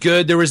he was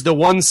good. There was the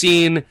one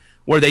scene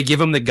where they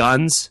give him the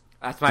guns.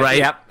 That's right.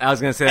 Yep, I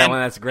was going to say that one.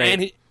 That's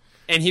great.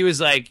 And he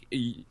was like,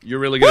 "You're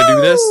really going to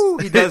do this?"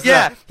 He does.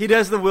 He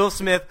does the Will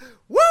Smith.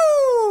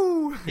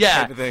 Woo!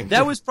 Yeah, type of thing.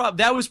 that was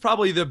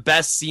probably the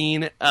best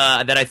scene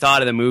that I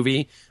thought of the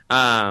movie.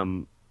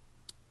 Was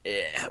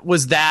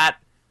that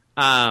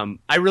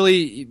I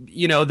really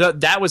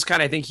that was kind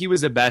of, I think he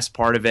was the best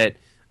part of it.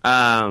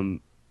 I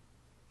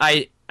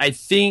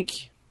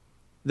think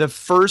the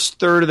first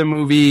third of the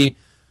movie,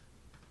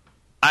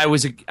 I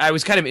was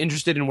kind of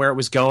interested in where it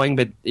was going,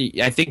 but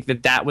I think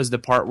that was the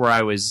part where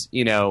I was,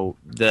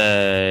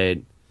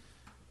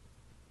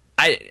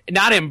 I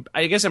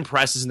guess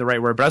impressed isn't the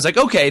right word, but I was like,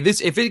 okay,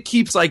 if it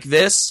keeps like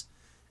this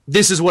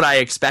is what I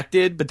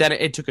expected, but then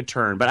it took a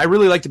turn. But I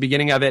really liked the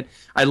beginning of it.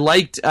 I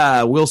liked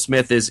Will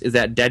Smith is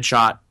that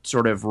Deadshot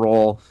sort of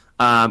role,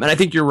 and I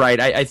think you're right.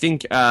 I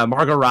think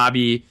Margot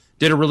Robbie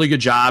did a really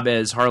good job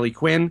as Harley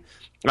Quinn.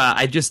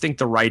 I just think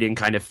the writing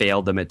kind of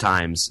failed them at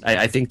times.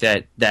 I think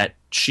that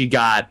she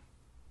got,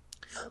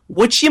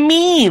 what you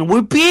mean?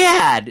 We're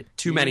bad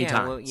too many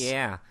times. Well,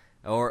 yeah.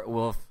 Or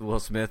Will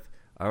Smith.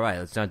 All right,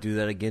 let's not do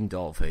that again,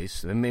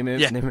 dollface.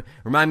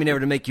 Remind me never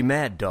to make you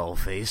mad,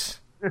 dollface.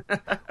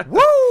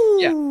 Woo!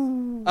 Yeah.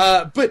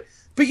 But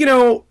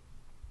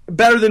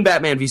better than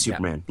Batman v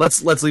Superman. Yeah.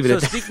 Let's leave it at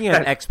that. So speaking of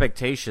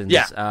expectations,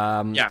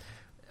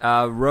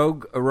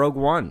 Rogue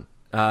One,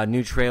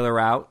 new trailer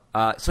out.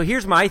 So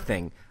here's my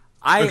thing.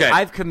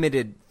 I've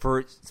committed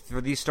for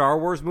these Star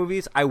Wars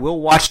movies. I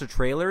will watch the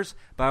trailers,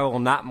 but I will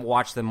not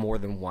watch them more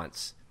than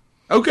once.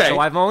 Okay. So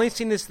I've only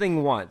seen this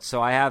thing once.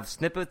 So I have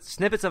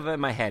snippets of it in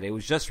my head. It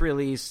was just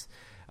released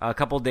a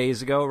couple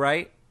days ago,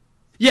 right?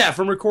 Yeah,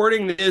 from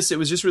recording this, it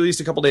was just released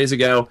a couple days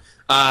ago.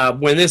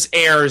 When this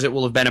airs, it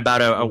will have been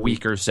about a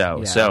week or so.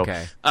 Yeah, so,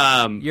 okay.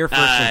 Your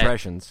first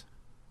impressions?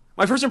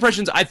 My first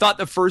impressions, I thought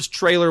the first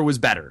trailer was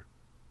better.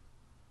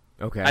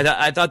 Okay.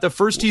 I thought the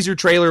first teaser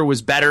trailer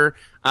was better,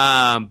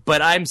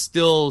 but I'm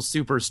still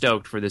super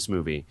stoked for this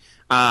movie.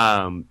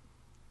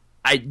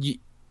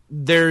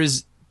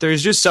 There's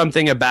just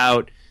something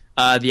about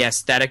the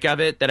aesthetic of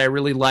it that I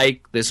really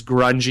like. This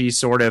grungy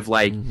sort of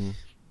like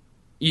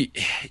you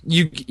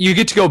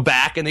get to go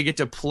back and they get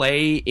to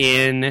play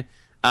in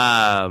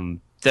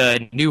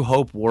the New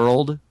Hope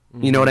world.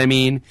 You know what I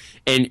mean?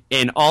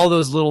 And all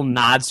those little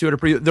nods to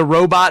it the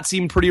robot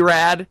seemed pretty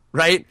rad,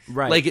 right?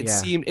 Right. Like it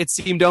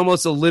seemed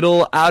almost a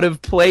little out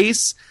of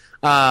place.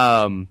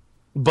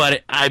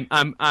 But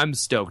I'm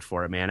stoked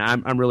for it, man.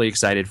 I'm really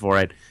excited for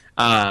it.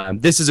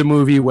 This is a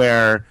movie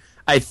where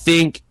I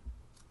think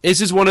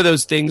this is one of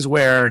those things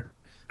where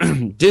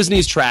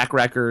Disney's track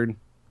record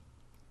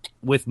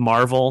with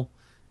Marvel,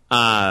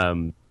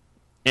 and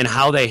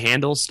how they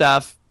handle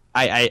stuff,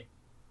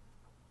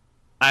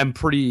 I'm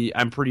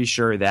pretty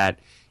sure that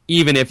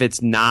even if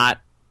it's not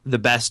the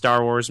best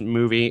Star Wars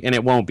movie, and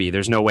it won't be,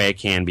 there's no way it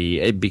can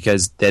be,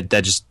 because that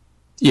just,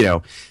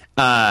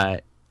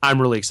 I'm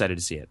really excited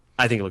to see it.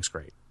 I think it looks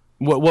great.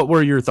 What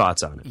were your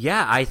thoughts on it?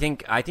 Yeah, I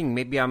think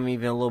maybe I'm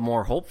even a little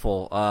more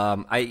hopeful.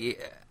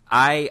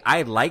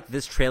 I like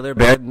this trailer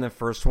better than the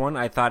first one.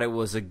 I thought it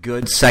was a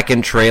good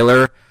second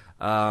trailer.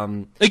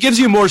 It gives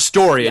you more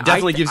story. It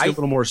definitely gives you a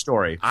little more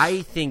story.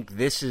 I think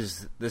this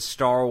is the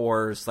Star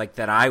Wars like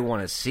that I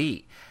want to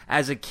see.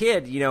 As a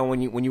kid,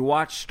 when you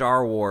watch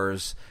Star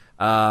Wars,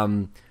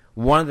 one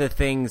of the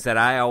things that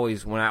I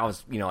always, when I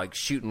was like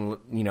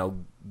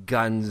shooting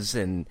guns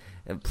and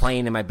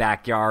playing in my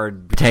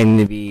backyard, pretending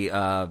to be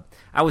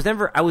I was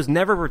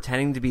never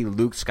pretending to be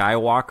Luke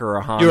Skywalker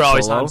or Han Solo. You were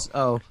always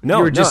no,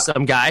 you were just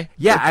some guy.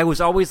 Yeah, I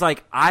was always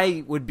like,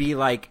 I would be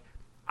like,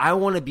 I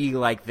want to be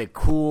like the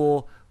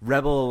cool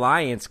Rebel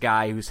Alliance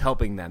guy who's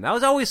helping them. That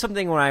was always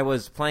something when I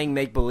was playing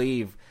make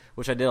believe,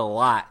 which I did a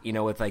lot,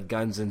 with like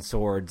guns and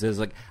swords. It was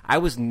like I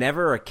was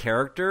never a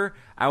character.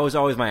 I was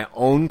always my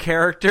own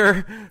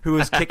character who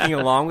was kicking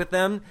along with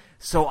them.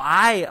 So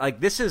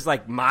this is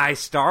like my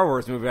Star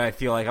Wars movie. I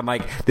feel like I'm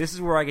like, this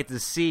is where I get to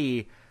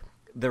see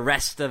the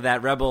rest of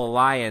that Rebel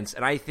Alliance,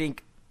 and I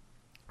think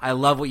I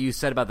love what you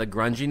said about the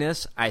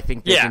grunginess. I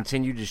think they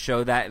continue to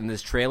show that in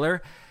this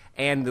trailer.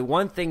 And the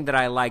one thing that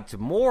I liked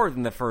more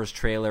than the first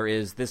trailer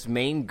is this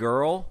main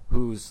girl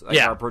who's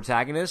like our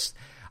protagonist.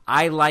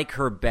 I like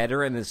her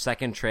better in the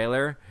second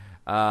trailer.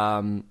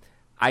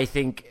 I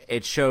think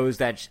it shows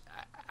that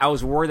I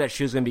was worried that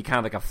she was going to be kind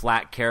of like a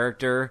flat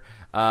character.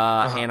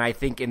 And I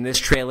think in this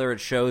trailer it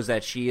shows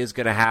that she is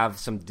going to have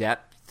some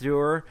depth to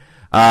her.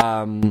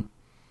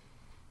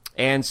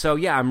 And so,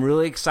 yeah, I'm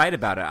really excited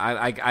about it.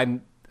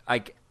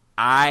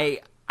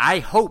 I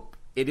hope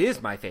it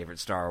is my favorite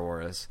Star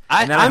Wars.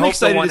 And then I'm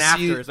excited the one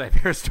after is my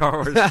favorite Star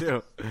Wars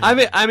too.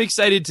 I'm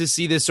excited to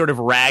see this sort of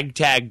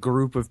ragtag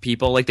group of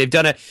people. Like they've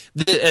done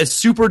a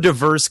super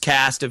diverse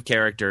cast of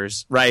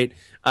characters, right?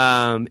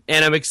 And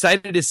I'm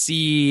excited to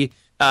see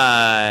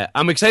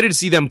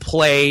them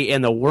play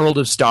in the world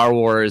of Star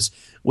Wars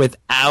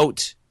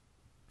without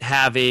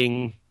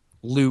having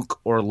Luke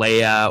or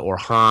Leia or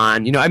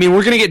Han. We're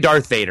going to get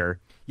Darth Vader.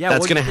 Yeah,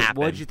 that's going to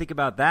happen. What did you think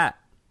about that?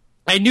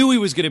 I knew he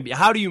was going to be.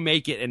 How do you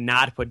make it and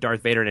not put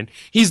Darth Vader in?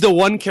 He's the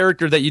one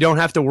character that you don't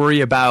have to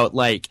worry about,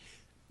 like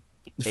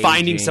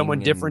finding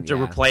someone different to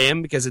replay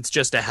him because it's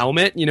just a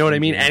helmet. You know what I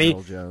mean?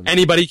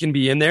 Anybody can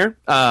be in there.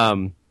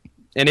 And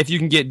if you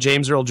can get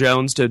James Earl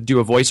Jones to do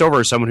a voiceover,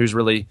 or someone who's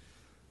really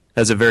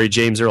has a very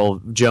James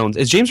Earl Jones.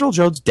 Is James Earl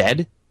Jones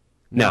dead?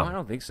 No, I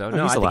don't think so.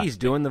 No, I think he's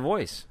doing the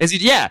voice. Is he?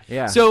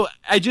 Yeah. So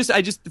I just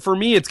for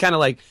me, it's kind of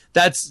like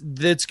that's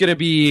going to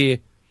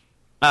be.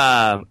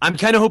 I'm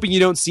kind of hoping you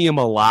don't see him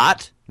a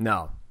lot.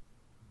 No,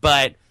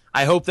 but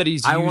I hope that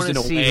he's used in a way. I want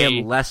to see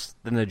him less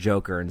than the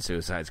Joker in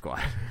Suicide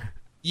Squad.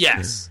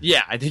 Yes,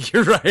 yeah, I think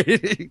you're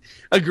right.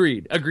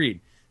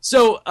 Agreed.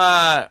 So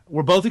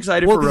we're both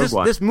excited for Rogue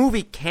One. This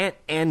movie can't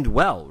end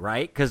well,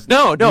 right? Because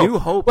no. New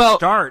Hope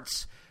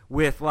starts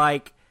with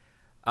like.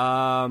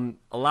 A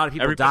lot of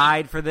people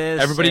died for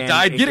this. Everybody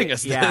died getting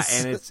us this. Yeah,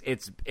 and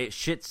it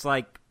shit's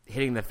like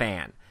hitting the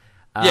fan.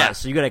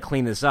 So you got to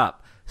clean this up.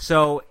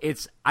 So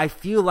I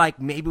feel like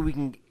maybe we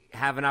can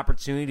have an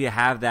opportunity to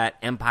have that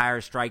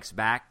Empire Strikes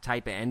Back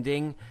type of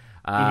ending.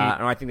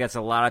 And I think that's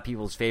a lot of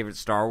people's favorite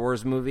Star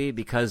Wars movie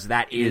because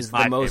that is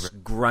the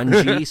most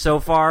grungy so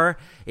far.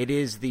 It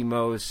is the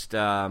most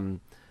like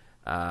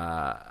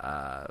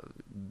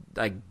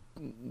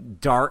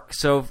dark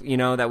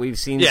that we've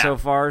seen so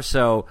far.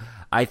 So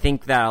I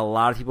think that a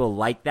lot of people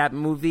like that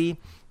movie,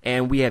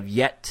 and we have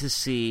yet to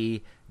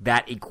see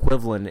that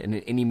equivalent in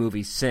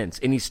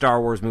any Star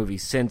Wars movie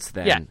since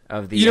then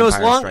of the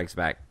Empire Strikes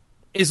Back.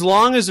 As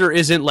long as there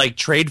isn't like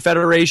trade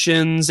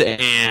federations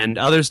and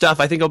other stuff,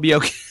 I think I'll be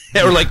okay.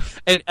 Or like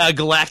a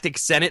galactic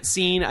Senate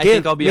scene, I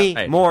think I'll be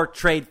okay. More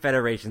trade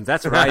federations.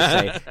 That's what I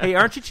say. Hey,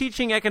 aren't you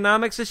teaching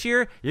economics this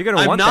year? You're going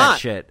to want that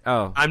shit.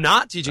 Oh, I'm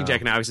not teaching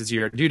economics this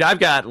year. Dude, I've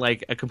got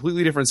like a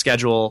completely different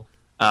schedule.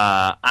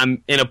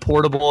 I'm in a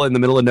portable in the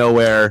middle of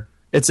nowhere.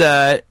 It's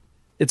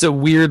it's a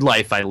weird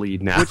life I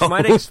lead now. Which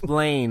might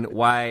explain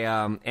why,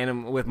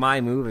 and with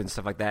my move and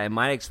stuff like that, it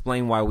might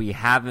explain why we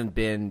haven't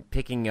been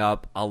picking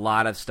up a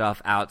lot of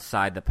stuff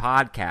outside the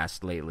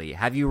podcast lately.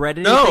 Have you read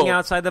anything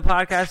outside the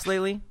podcast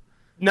lately?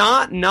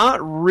 Not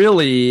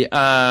really.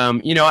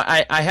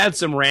 I had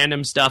some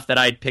random stuff that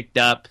I'd picked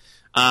up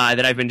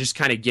that I've been just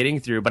kind of getting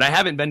through, but I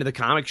haven't been to the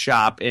comic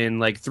shop in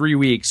like 3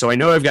 weeks, so I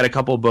know I've got a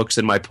couple of books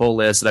in my pull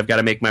list that I've got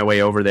to make my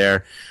way over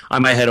there. I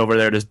might head over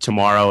there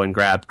tomorrow and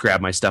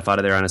grab my stuff out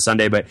of there on a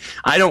Sunday, but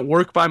I don't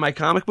work by my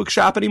comic book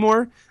shop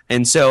anymore,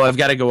 and so I've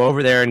got to go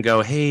over there and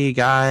go, hey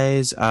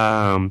guys,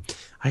 I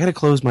got to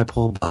close my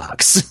pull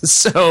box.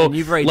 So and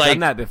you've already done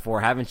that before,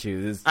 haven't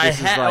you? This is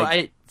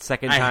like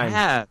second time. I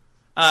have.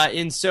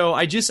 And so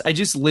I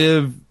just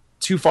live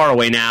too far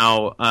away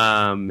now.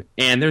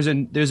 And there's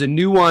a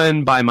new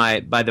one by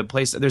the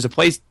place. There's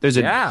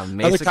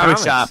another comic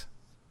shop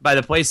by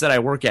the place that I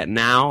work at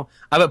now.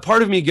 But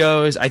part of me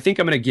goes, I think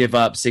I'm going to give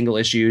up single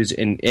issues,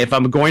 and if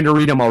I'm going to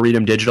read them, I'll read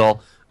them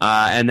digital.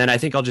 And then I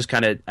think I'll just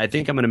I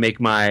think I'm going to make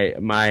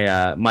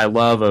my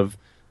love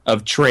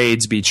of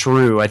trades be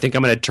true. I think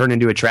I'm going to turn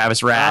into a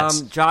Travis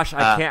Ratz. Josh,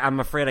 I'm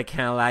afraid I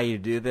can't allow you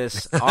to do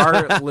this.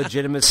 Our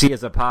legitimacy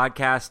as a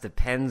podcast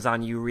depends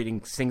on you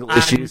reading single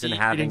issues and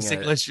having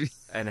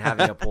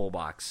a pull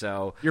box.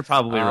 So you're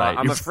probably right.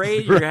 I'm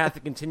afraid you're going to have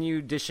to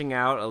continue dishing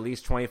out at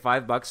least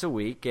 $25 a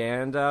week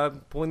and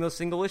pulling those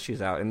single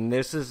issues out. And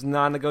this is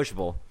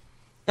non-negotiable.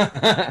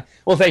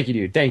 Well, thank you,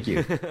 dude. Thank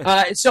you.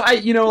 So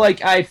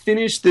I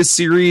finished this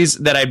series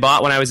that I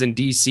bought when I was in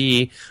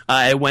DC.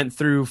 I went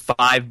through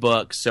 5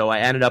 books, so I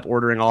ended up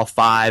ordering all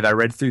 5. I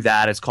read through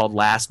that. It's called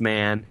Last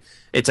Man.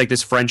 It's like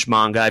this French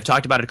manga. I've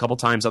talked about it a couple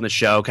times on the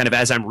show, kind of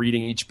as I'm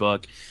reading each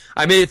book.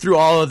 I made it through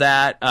all of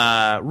that.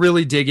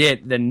 Really dig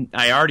it. Then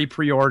I already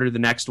pre-ordered the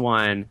next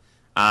one,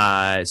 so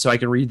I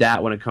can read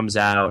that when it comes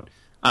out.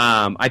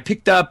 I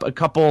picked up a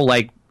couple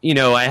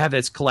I have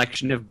this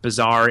collection of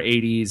bizarre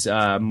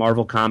 80s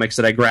Marvel comics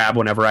that I grab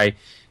whenever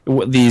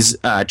these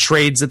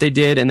trades that they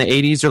did in the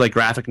 80s. They're like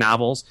graphic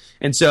novels.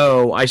 And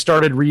so I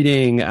started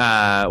reading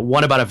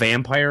one about a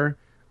vampire.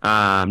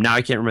 Now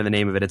I can't remember the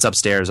name of it. It's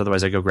upstairs.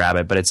 Otherwise I go grab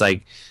it. But it's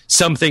like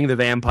Something the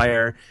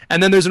Vampire.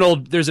 And then there's an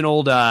old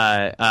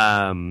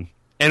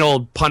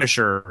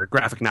Punisher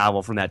graphic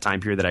novel from that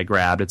time period that I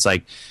grabbed. It's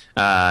like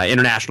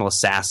International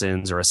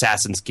Assassins or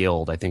Assassin's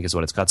Guild, I think is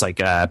what it's called. It's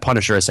like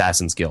Punisher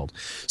Assassin's Guild.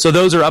 So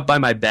those are up by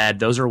my bed.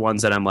 Those are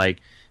ones that I'm like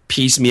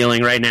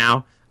piecemealing right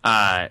now.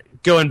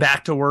 Going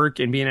back to work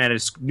and being at a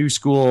new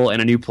school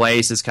and a new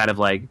place has kind of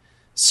like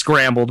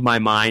scrambled my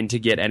mind to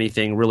get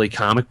anything really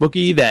comic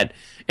booky. And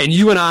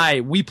you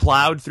and we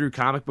plowed through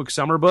comic book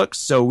summer books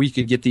so we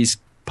could get these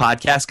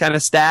podcasts kind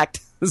of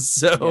stacked.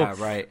 So yeah,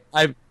 right.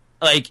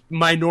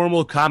 My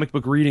normal comic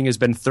book reading has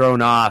been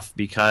thrown off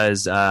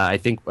because I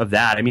think of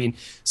that. I mean,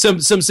 some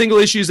single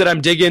issues that I'm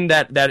digging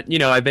that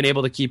I've been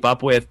able to keep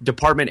up with.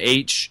 Department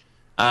H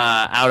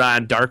out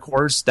on Dark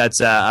Horse. That's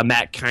a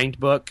Matt Kindt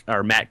book,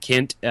 or Matt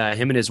Kindt.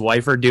 Him and his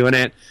wife are doing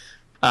it.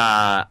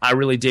 I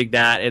really dig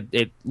that.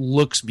 It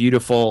looks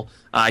beautiful.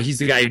 He's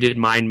the guy who did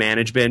Mind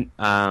Management.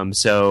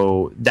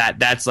 So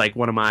that's like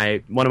one of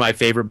my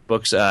favorite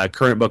books,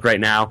 current book right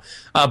now.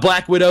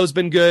 Black Widow's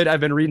been good. I've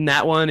been reading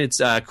that one.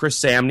 It's Chris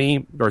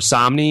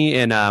Samnee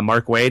and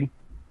Mark Waid.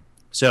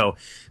 So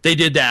they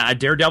did a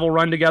Daredevil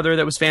run together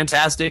that was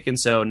fantastic, and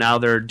so now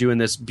they're doing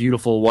this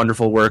beautiful,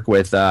 wonderful work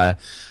with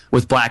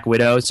Black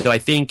Widow. So I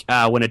think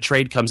when a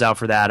trade comes out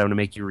for that, I'm going to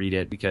make you read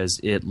it because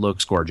it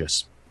looks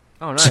gorgeous.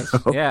 Oh, nice.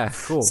 Yeah,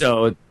 cool.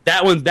 So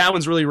that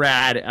one's really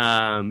rad.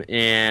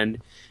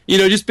 And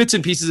just bits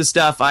and pieces of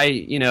stuff.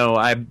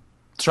 I'm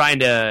trying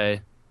to.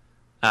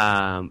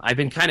 I've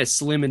been kind of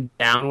slimming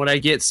down when I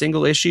get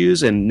single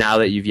issues, and now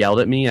that you've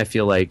yelled at me, I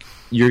feel like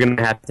you're going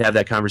to have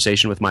that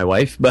conversation with my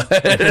wife. But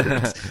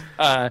that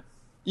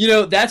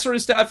sort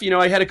of stuff.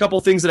 I had a couple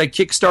things that I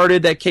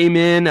kickstarted that came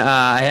in.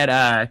 I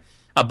had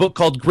a book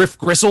called Griff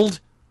Gristle.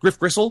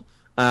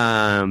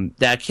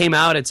 That came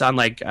out. It's on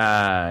like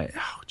I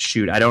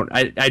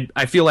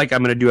feel like I'm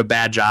going to do a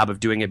bad job of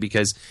doing it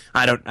because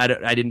I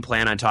didn't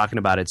plan on talking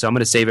about it, so I'm going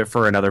to save it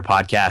for another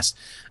podcast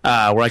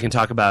where I can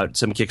talk about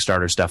some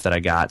Kickstarter stuff that I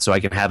got, so I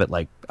can have it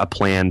like a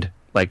planned,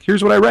 like,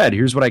 here's what I read,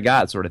 here's what I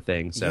got, sort of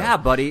thing. So yeah,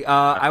 buddy,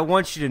 I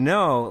want you to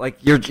know,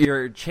 like,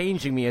 you're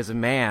changing me as a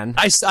man.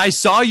 I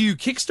saw you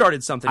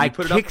kickstarted something. You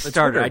put it up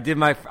Kickstarter. I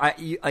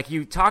did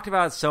you talked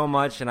about it so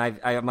much, and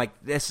I'm like,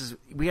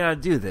 we gotta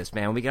do this,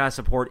 man. We gotta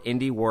support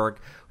indie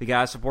work. We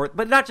gotta support,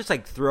 but not just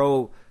like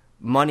throw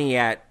money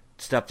at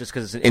stuff just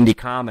because it's an indie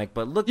comic,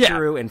 but look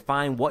through and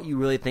find what you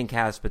really think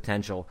has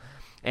potential.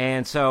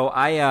 And so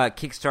I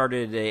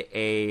kickstarted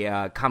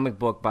a comic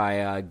book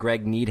by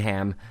Greg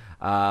Needham.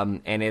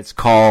 And it's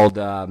called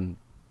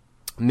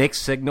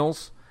Mixed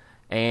Signals,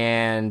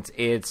 and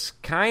it's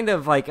kind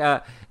of like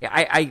I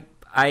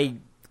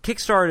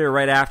kickstarted it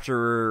right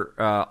after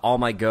All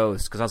My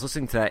Ghosts, because I was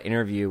listening to that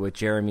interview with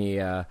Jeremy,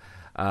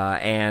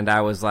 and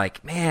I was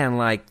like, man,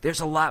 like, there's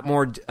a lot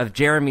more of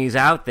Jeremy's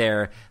out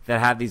there that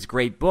have these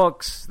great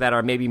books that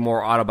are maybe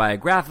more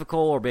autobiographical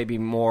or maybe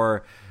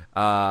more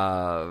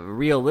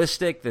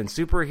realistic than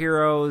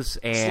superheroes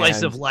and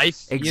slice of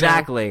life.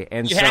 Exactly.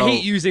 And so, I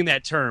hate using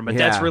that term, but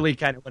that's really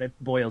kind of what it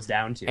boils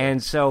down to.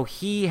 And so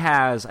he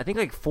has, I think,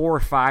 like 4 or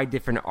 5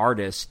 different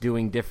artists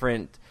doing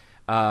different.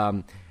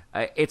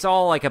 It's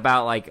all like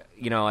about like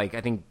like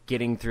I think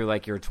getting through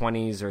like your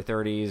 20s or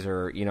 30s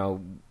or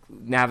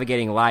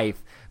navigating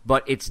life,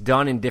 but it's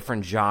done in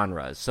different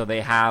genres. So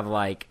they have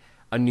like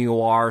a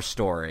noir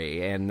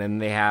story, and then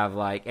they have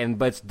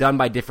but it's done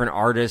by different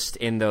artists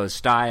in those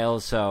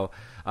styles. So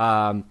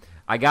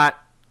I got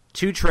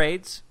 2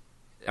 trades.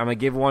 I'm gonna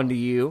give one to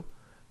you,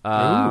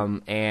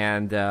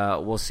 and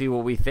we'll see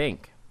what we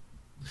think.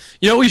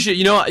 We should.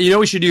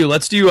 We should do.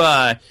 Let's do.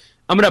 I'm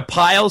gonna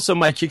pile some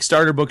of my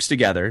Kickstarter books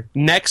together.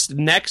 Next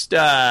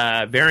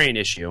variant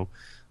issue.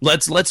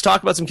 Let's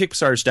talk about some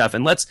Kickstarter stuff,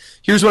 and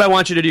here's what I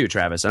want you to do,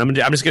 Travis. And I'm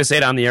just going to say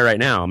it on the air right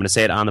now. I'm going to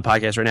say it on the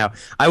podcast right now.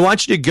 I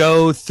want you to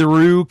go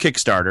through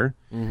Kickstarter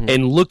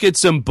and look at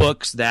some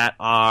books that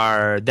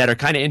are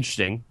kind of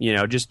interesting.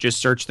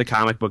 Just search the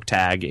comic book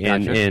tag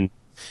and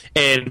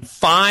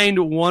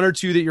find 1 or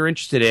 2 that you're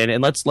interested in,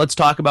 and let's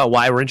talk about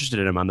why we're interested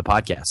in them on the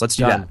podcast. Let's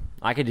do that.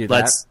 I could do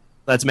that.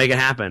 Let's make it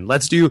happen.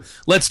 Let's do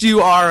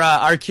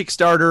our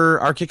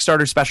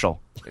Kickstarter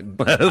special.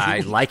 I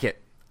like it.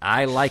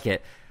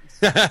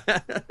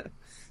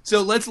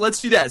 So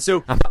let's do that.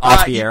 So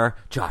off the air,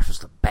 Josh,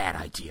 was a bad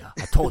idea.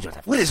 I told you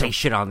to say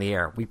shit on the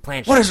air. We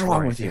planned. What is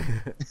wrong with you?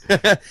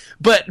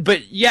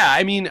 but yeah,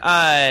 I mean,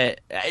 I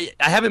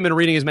haven't been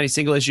reading as many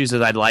single issues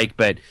as I'd like,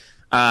 but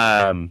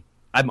I'm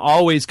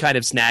always kind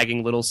of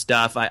snagging little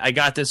stuff. I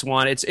got this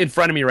one. It's in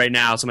front of me right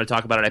now, so I'm going to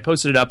talk about it. I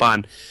posted it up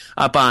on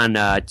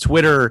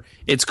Twitter.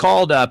 It's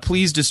called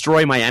 "Please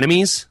Destroy My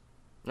Enemies,"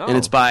 and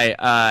it's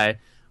by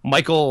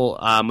Michael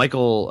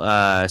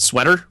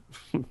Sweater.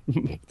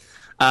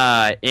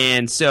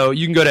 And so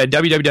you can go to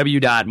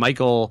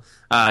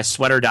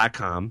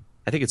www.michaelsweater.com.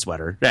 I think it's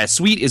sweater.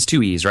 Sweet is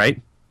 2 E's,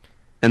 right?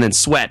 And then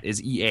sweat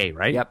is EA,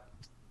 right? Yep.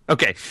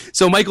 Okay.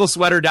 So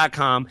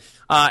michaelsweater.com.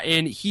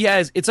 And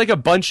it's like a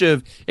bunch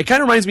of, it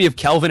kind of reminds me of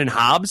Kelvin and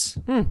Hobbes,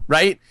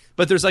 right?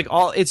 But there's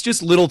it's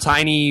just little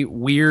tiny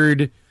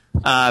weird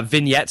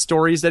vignette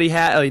stories that he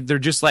had. They're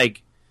just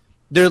like,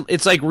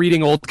 it's like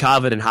reading old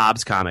Calvin and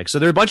Hobbes comics. So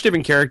there are a bunch of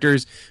different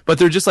characters, but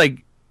they're just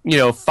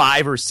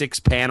 5 or 6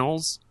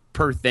 panels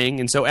per thing,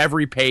 and so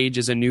every page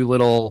is a new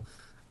little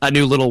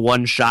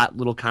one-shot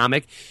little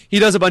comic. He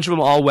does a bunch of them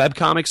all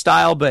webcomic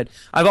style, but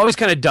I've always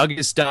kind of dug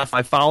his stuff.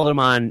 I followed him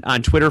on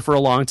Twitter for a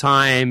long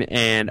time,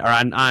 or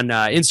on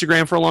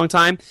Instagram for a long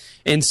time,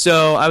 and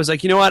so I was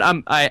like, you know what,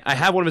 I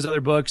have one of his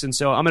other books, and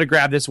so I'm going to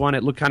grab this one.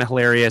 It looked kind of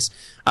hilarious.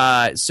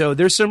 So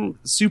there's some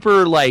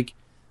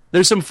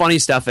there's some funny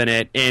stuff in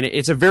it, and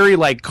it's a very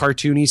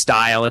cartoony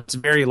style. It's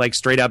very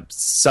straight up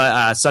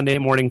Sunday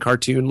morning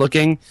cartoon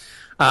looking,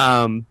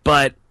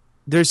 but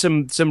there's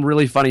some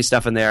really funny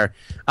stuff in there.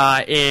 So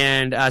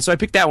I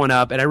picked that one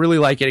up, and I really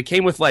like it. It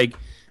came with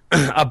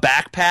a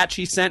back patch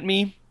he sent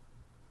me,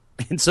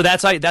 and so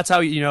that's how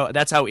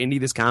indie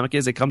this comic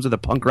is. It comes with a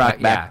punk rock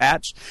back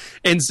patch,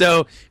 and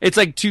so it's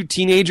 2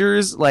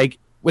 teenagers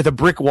with a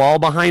brick wall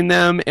behind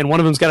them, and one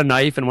of them's got a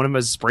knife, and one of them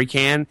has a spray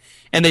can,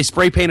 and they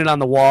spray painted on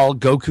the wall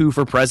 "Goku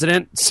for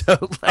President."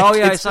 So,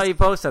 I saw you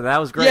post that.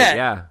 That was great.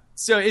 Yeah.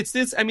 So it's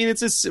this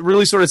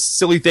really sort of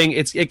silly thing.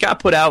 It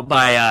got put out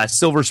by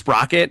Silver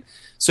Sprocket,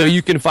 so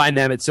you can find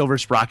them at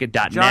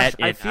silversprocket.net. Josh,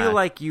 I feel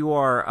like you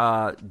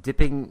are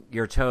dipping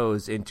your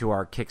toes into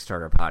our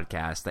Kickstarter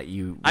podcast that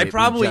you. I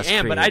probably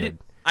am, but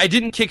I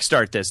didn't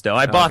kickstart this though.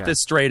 I bought this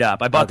straight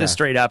up. I bought this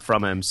straight up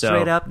from him. So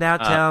straight up. Now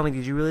tell me,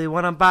 did you really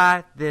want to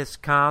buy this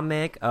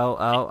comic?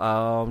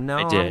 Oh no,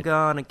 I'm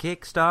gonna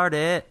kickstart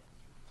it.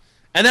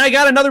 And then I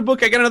got another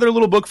book. I got another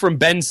little book from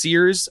Ben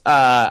Sears.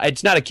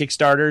 It's not a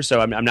Kickstarter, so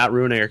I'm not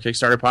ruining our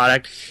Kickstarter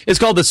product. It's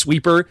called The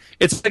Sweeper.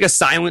 It's like a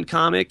silent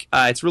comic.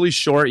 It's really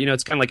short.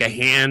 It's kind of like a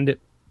hand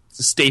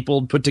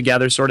stapled, put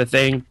together sort of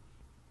thing.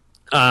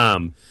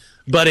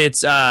 But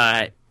it's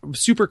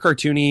super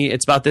cartoony.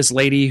 It's about this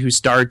lady who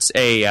starts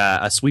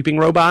a sweeping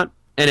robot,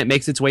 and it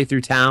makes its way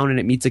through town,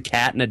 and it meets a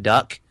cat and a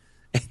duck.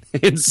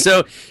 And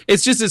so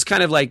it's just this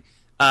kind of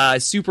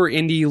super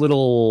indie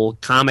little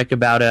comic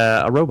about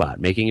a robot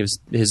making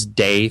his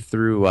day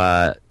through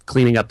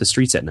cleaning up the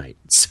streets at night.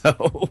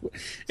 So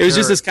it was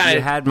just this kind of...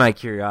 You had my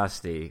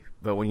curiosity,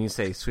 but when you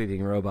say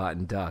sweeping robot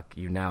and duck,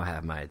 you now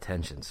have my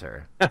attention,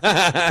 sir.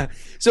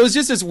 So it's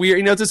just this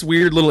weird, it's this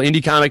weird little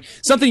indie comic,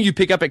 something you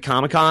pick up at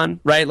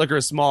Comic-Con, right? Like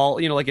a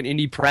small, like an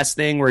indie press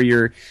thing where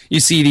you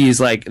see these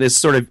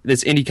this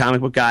indie comic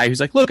book guy who's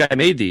like, look, I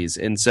made these.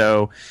 And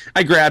so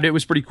I grabbed it. It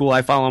was pretty cool.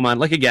 I follow him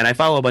on, I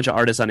follow a bunch of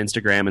artists on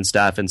Instagram and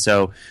stuff. And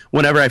so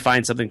whenever I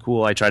find something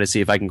cool, I try to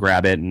see if I can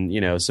grab it and,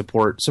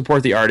 support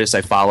the artists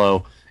I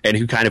follow and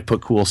who kind of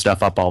put cool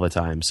stuff up all the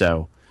time.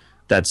 So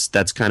that's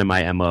kind of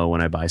my MO when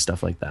I buy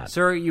stuff like that.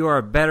 Sir, you are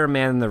a better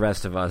man than the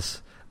rest of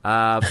us.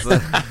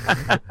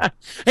 But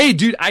Hey,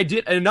 dude, I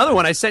did another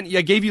one. I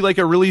gave you like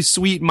a really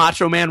sweet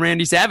Macho Man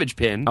Randy Savage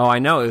pin. oh, I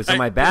know it was in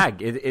my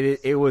bag.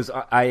 It was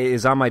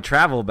on my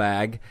travel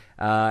bag,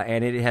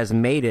 and it has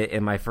made it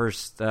in my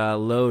first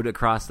load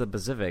across the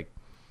Pacific.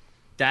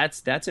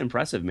 That's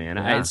impressive, man.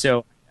 Yeah.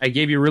 So I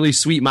gave you a really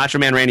sweet Macho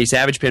Man Randy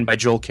Savage pin by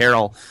Joel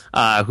Carroll,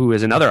 who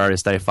is another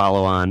artist that I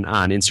follow on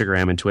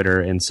Instagram and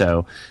Twitter. And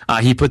so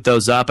he put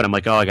those up, and I'm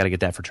like, oh, I got to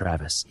get that for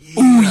Travis.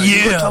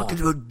 You're talking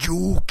to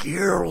Joel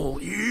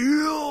Carroll.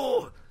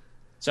 Yeah.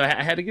 So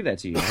I had to give that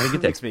to you. I had to get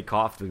That that. makes me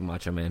cough too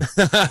much, man. It's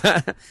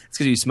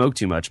because you smoke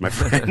too much, my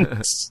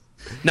friend.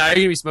 Now you're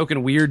gonna be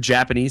smoking weird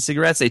Japanese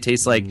cigarettes. They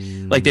taste like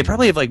they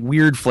probably have like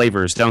weird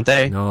flavors, don't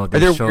they? No, Are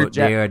there weird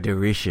they are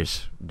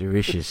delicious.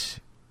 Delicious.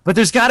 But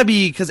there's got to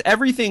be, because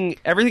everything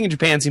in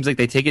Japan seems like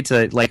they take it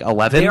to like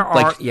 11. There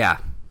are, yeah.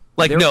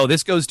 No,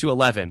 this goes to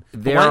 11.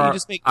 There why don't are you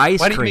just make ice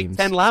why don't you make creams.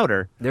 10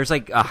 louder? There's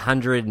like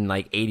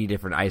 180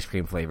 different ice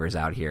cream flavors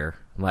out here.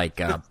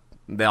 Like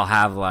they'll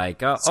have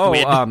like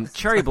Squid.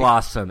 cherry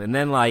blossom, and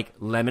then like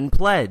lemon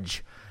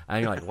pledge,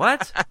 and you're like,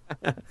 what?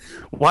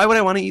 Why would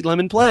I want to eat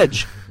lemon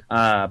pledge?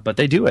 But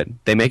they do it.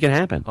 They make it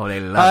happen. Oh, they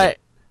love it.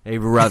 They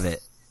love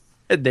it.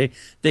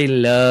 They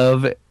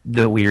love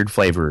the weird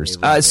flavors.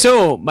 They love it.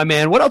 So, my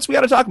man, what else we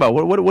got to talk about?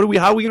 What do we?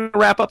 How are we going to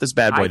wrap up this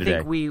bad boy I today?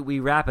 think we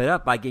wrap it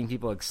up by getting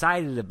people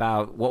excited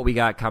about what we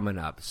got coming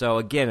up. So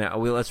again,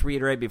 let's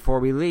reiterate before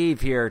we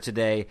leave here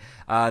today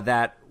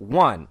that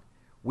one,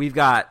 we've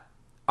got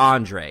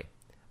Andre.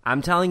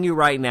 I'm telling you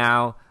right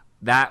now,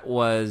 that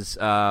was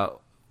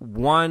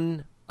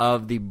one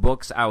of the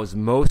books I was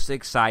most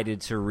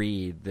excited to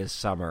read this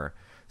summer.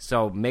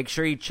 So make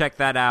sure you check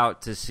that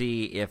out to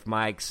see if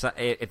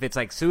if it's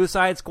like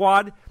Suicide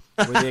Squad,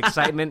 where the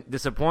excitement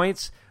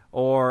disappoints,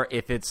 or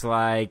if it's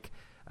like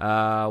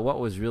what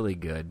was really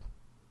good,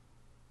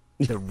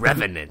 The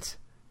Revenant.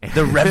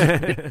 The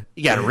Revenant.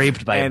 He got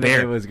raped by a And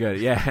bear. it was good,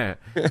 yeah.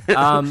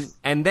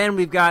 And then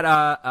we've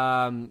got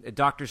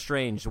Doctor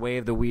Strange, The Way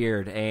of the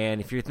Weird.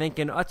 And if you're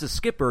thinking, oh, it's a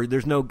skipper,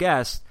 there's no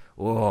guest.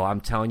 Oh, I'm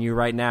telling you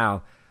right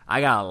now, I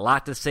got a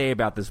lot to say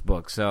about this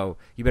book, so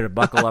you better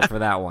buckle up for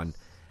that one.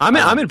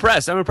 I'm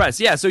impressed. I'm impressed.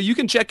 Yeah, so you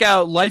can check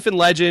out Life and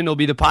Legend. It'll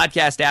be the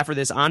podcast after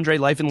this. Andre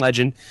Life and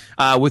Legend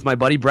with my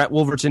buddy Brett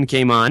Wolverton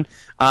came on.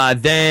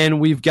 Then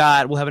we'll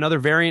have another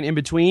variant in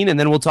between, and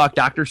then we'll talk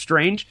Doctor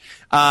Strange.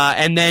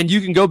 And then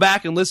you can go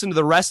back and listen to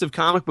the rest of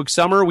Comic Book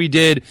Summer. We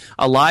did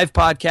a live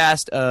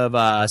podcast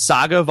of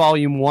Saga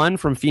Volume 1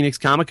 from Phoenix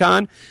Comic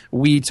Con.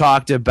 We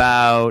talked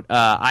about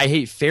I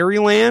Hate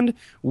Fairyland.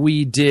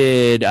 We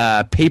did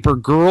Paper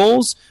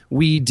Girls.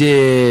 We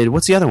did,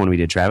 what's the other one we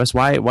did, Travis?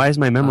 Why is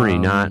my memory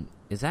not?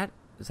 Is that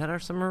our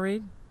summer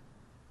read?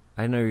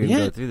 I know you're going to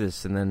go through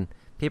this. And then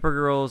Paper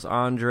Girls,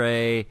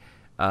 Andre,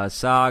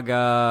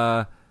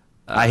 Saga.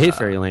 I Hate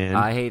Fairyland.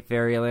 I Hate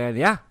Fairyland,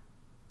 yeah.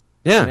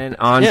 Yeah. And then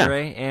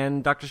Andre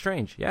and Doctor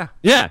Strange, yeah.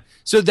 Yeah.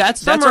 So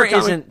that's Summer our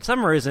comic-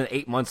 summer isn't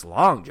 8 months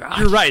long, Josh.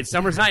 You're right.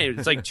 Summer's not.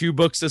 It's like 2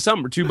 books a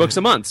summer, 2 books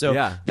a month. So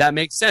Yeah. that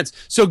makes sense.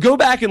 So go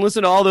back and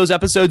listen to all those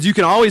episodes. You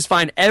can always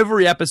find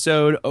every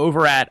episode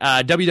over at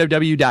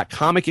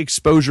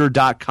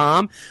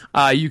www.comicexposure.com.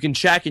 You can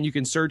check and you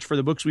can search for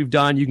the books we've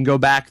done. You can go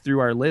back through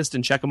our list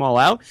and check them all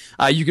out.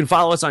 You can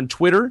follow us on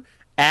Twitter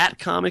at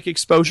Comic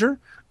Exposure.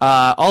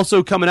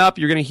 Also coming up,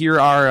 you're going to hear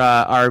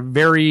our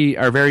very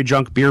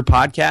drunk beer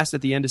podcast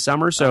at the end of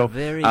summer. So a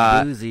very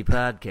boozy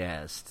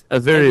podcast. A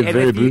very if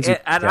boozy you,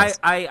 and podcast.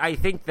 I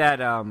think that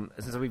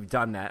since we've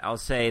done that, I'll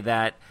say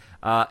that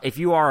if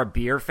you are a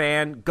beer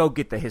fan, go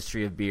get the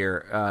History of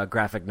Beer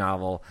graphic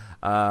novel.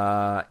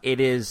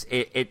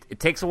 It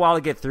takes a while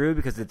to get through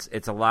because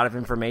it's a lot of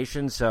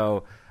information.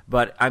 So,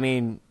 but I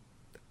mean,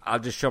 I'll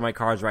just show my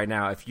cards right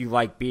now. If you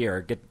like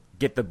beer, get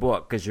the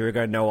book because you're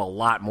going to know a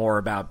lot more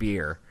about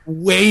beer.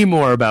 Way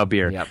more about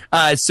beer. Yep.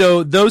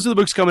 So those are the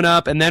books coming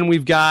up, and then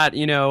we've got a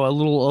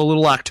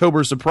little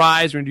October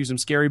surprise. We're gonna do some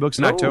scary books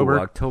in October.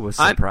 October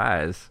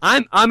surprise.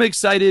 I'm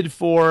excited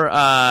for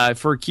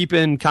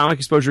keeping Comic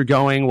Exposure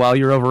going while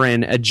you're over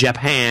in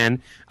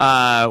Japan.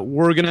 I'm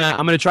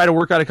gonna try to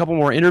work out a couple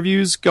more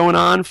interviews going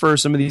on for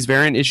some of these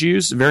variant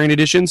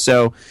editions.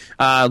 So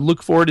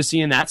look forward to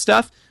seeing that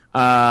stuff.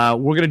 We're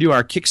going to do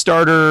our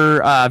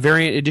Kickstarter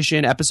variant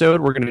edition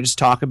episode. We're going to just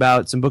talk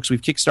about some books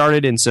we've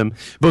kickstarted and some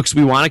books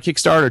we want to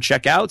kickstart or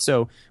check out.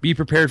 So be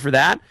prepared for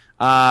that.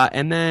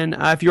 And then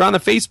if you're on the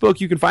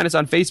Facebook, you can find us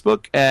on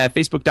Facebook at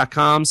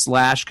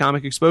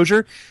facebook.com/comic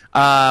exposure.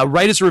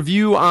 Write us a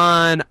review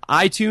on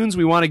iTunes.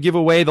 We want to give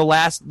away the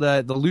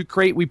loot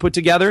crate we put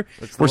together.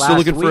 We're still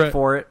looking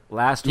for it.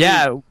 Last week.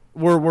 Yeah.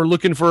 We're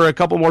looking for a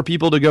couple more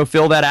people to go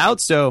fill that out.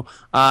 So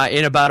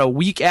in about a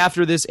week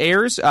after this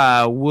airs,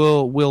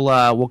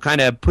 we'll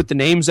kind of put the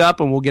names up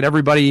and we'll get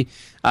everybody.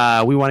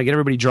 We want to get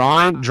everybody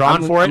drawn for it.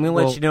 I'm going to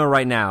let you know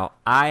right now.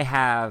 I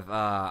have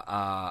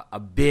a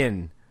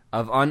bin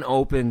of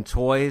unopened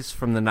toys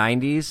from the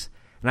 90s,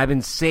 and I've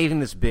been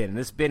saving this bin.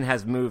 This bin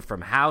has moved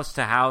from house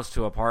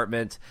to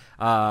apartment.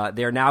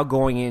 They're now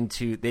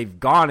they've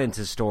gone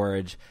into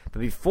storage. But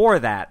before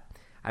that,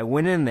 I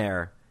went in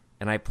there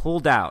and I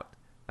pulled out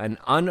an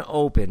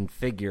unopened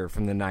figure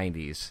from the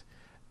 90s.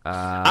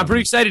 I'm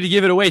pretty excited to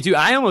give it away too.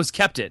 I almost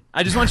kept it.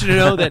 I just want you to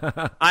know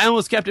that I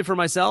almost kept it for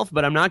myself,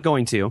 but I'm not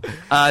going to.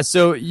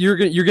 So you're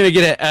gonna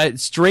get a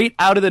straight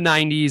out of the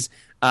 90s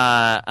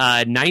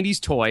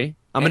 90s toy.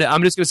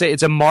 I'm just gonna say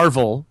it's a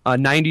Marvel,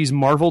 90s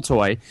Marvel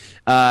toy.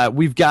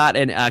 We've got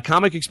a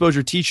Comic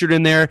Exposure T-shirt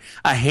in there,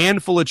 a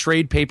handful of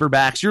trade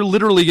paperbacks. You're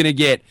literally gonna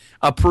get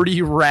a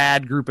pretty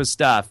rad group of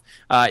stuff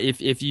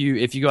if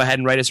you go ahead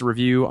and write us a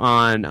review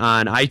on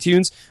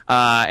iTunes.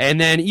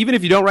 And then even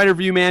if you don't write a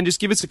review, man, just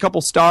give us a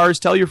couple stars.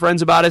 Tell your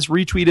friends about us.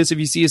 Retweet us if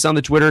you see us on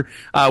the Twitter.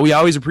 We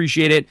always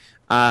appreciate it.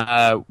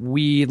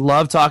 We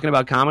love talking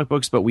about comic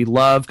books, but we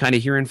love kind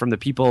of hearing from the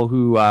people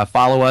who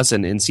follow us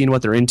and seeing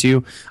what they're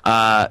into.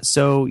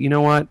 So you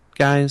know what,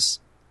 guys,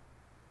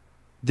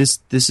 this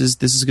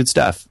is good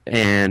stuff.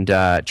 And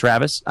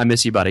Travis, I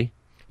miss you, buddy.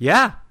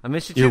 Yeah, I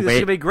miss you too. This is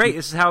gonna be great.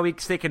 This is how we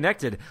stay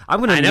connected. I'm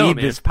gonna need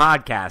this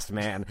podcast,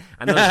 man.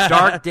 And those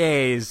dark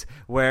days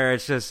where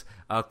it's just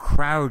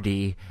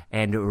crowdy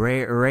and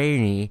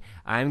rainy,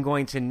 I'm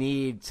going to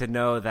need to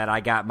know that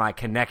I got my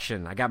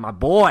connection. I got my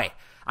boy.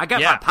 I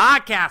got my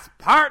podcast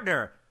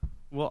partner.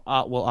 We'll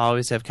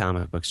always have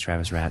comic books,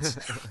 Travis Rats.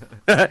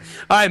 All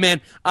right,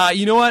 man.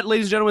 You know what,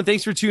 ladies and gentlemen,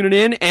 thanks for tuning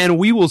in, and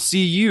we will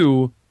see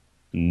you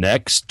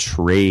next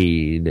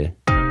trade.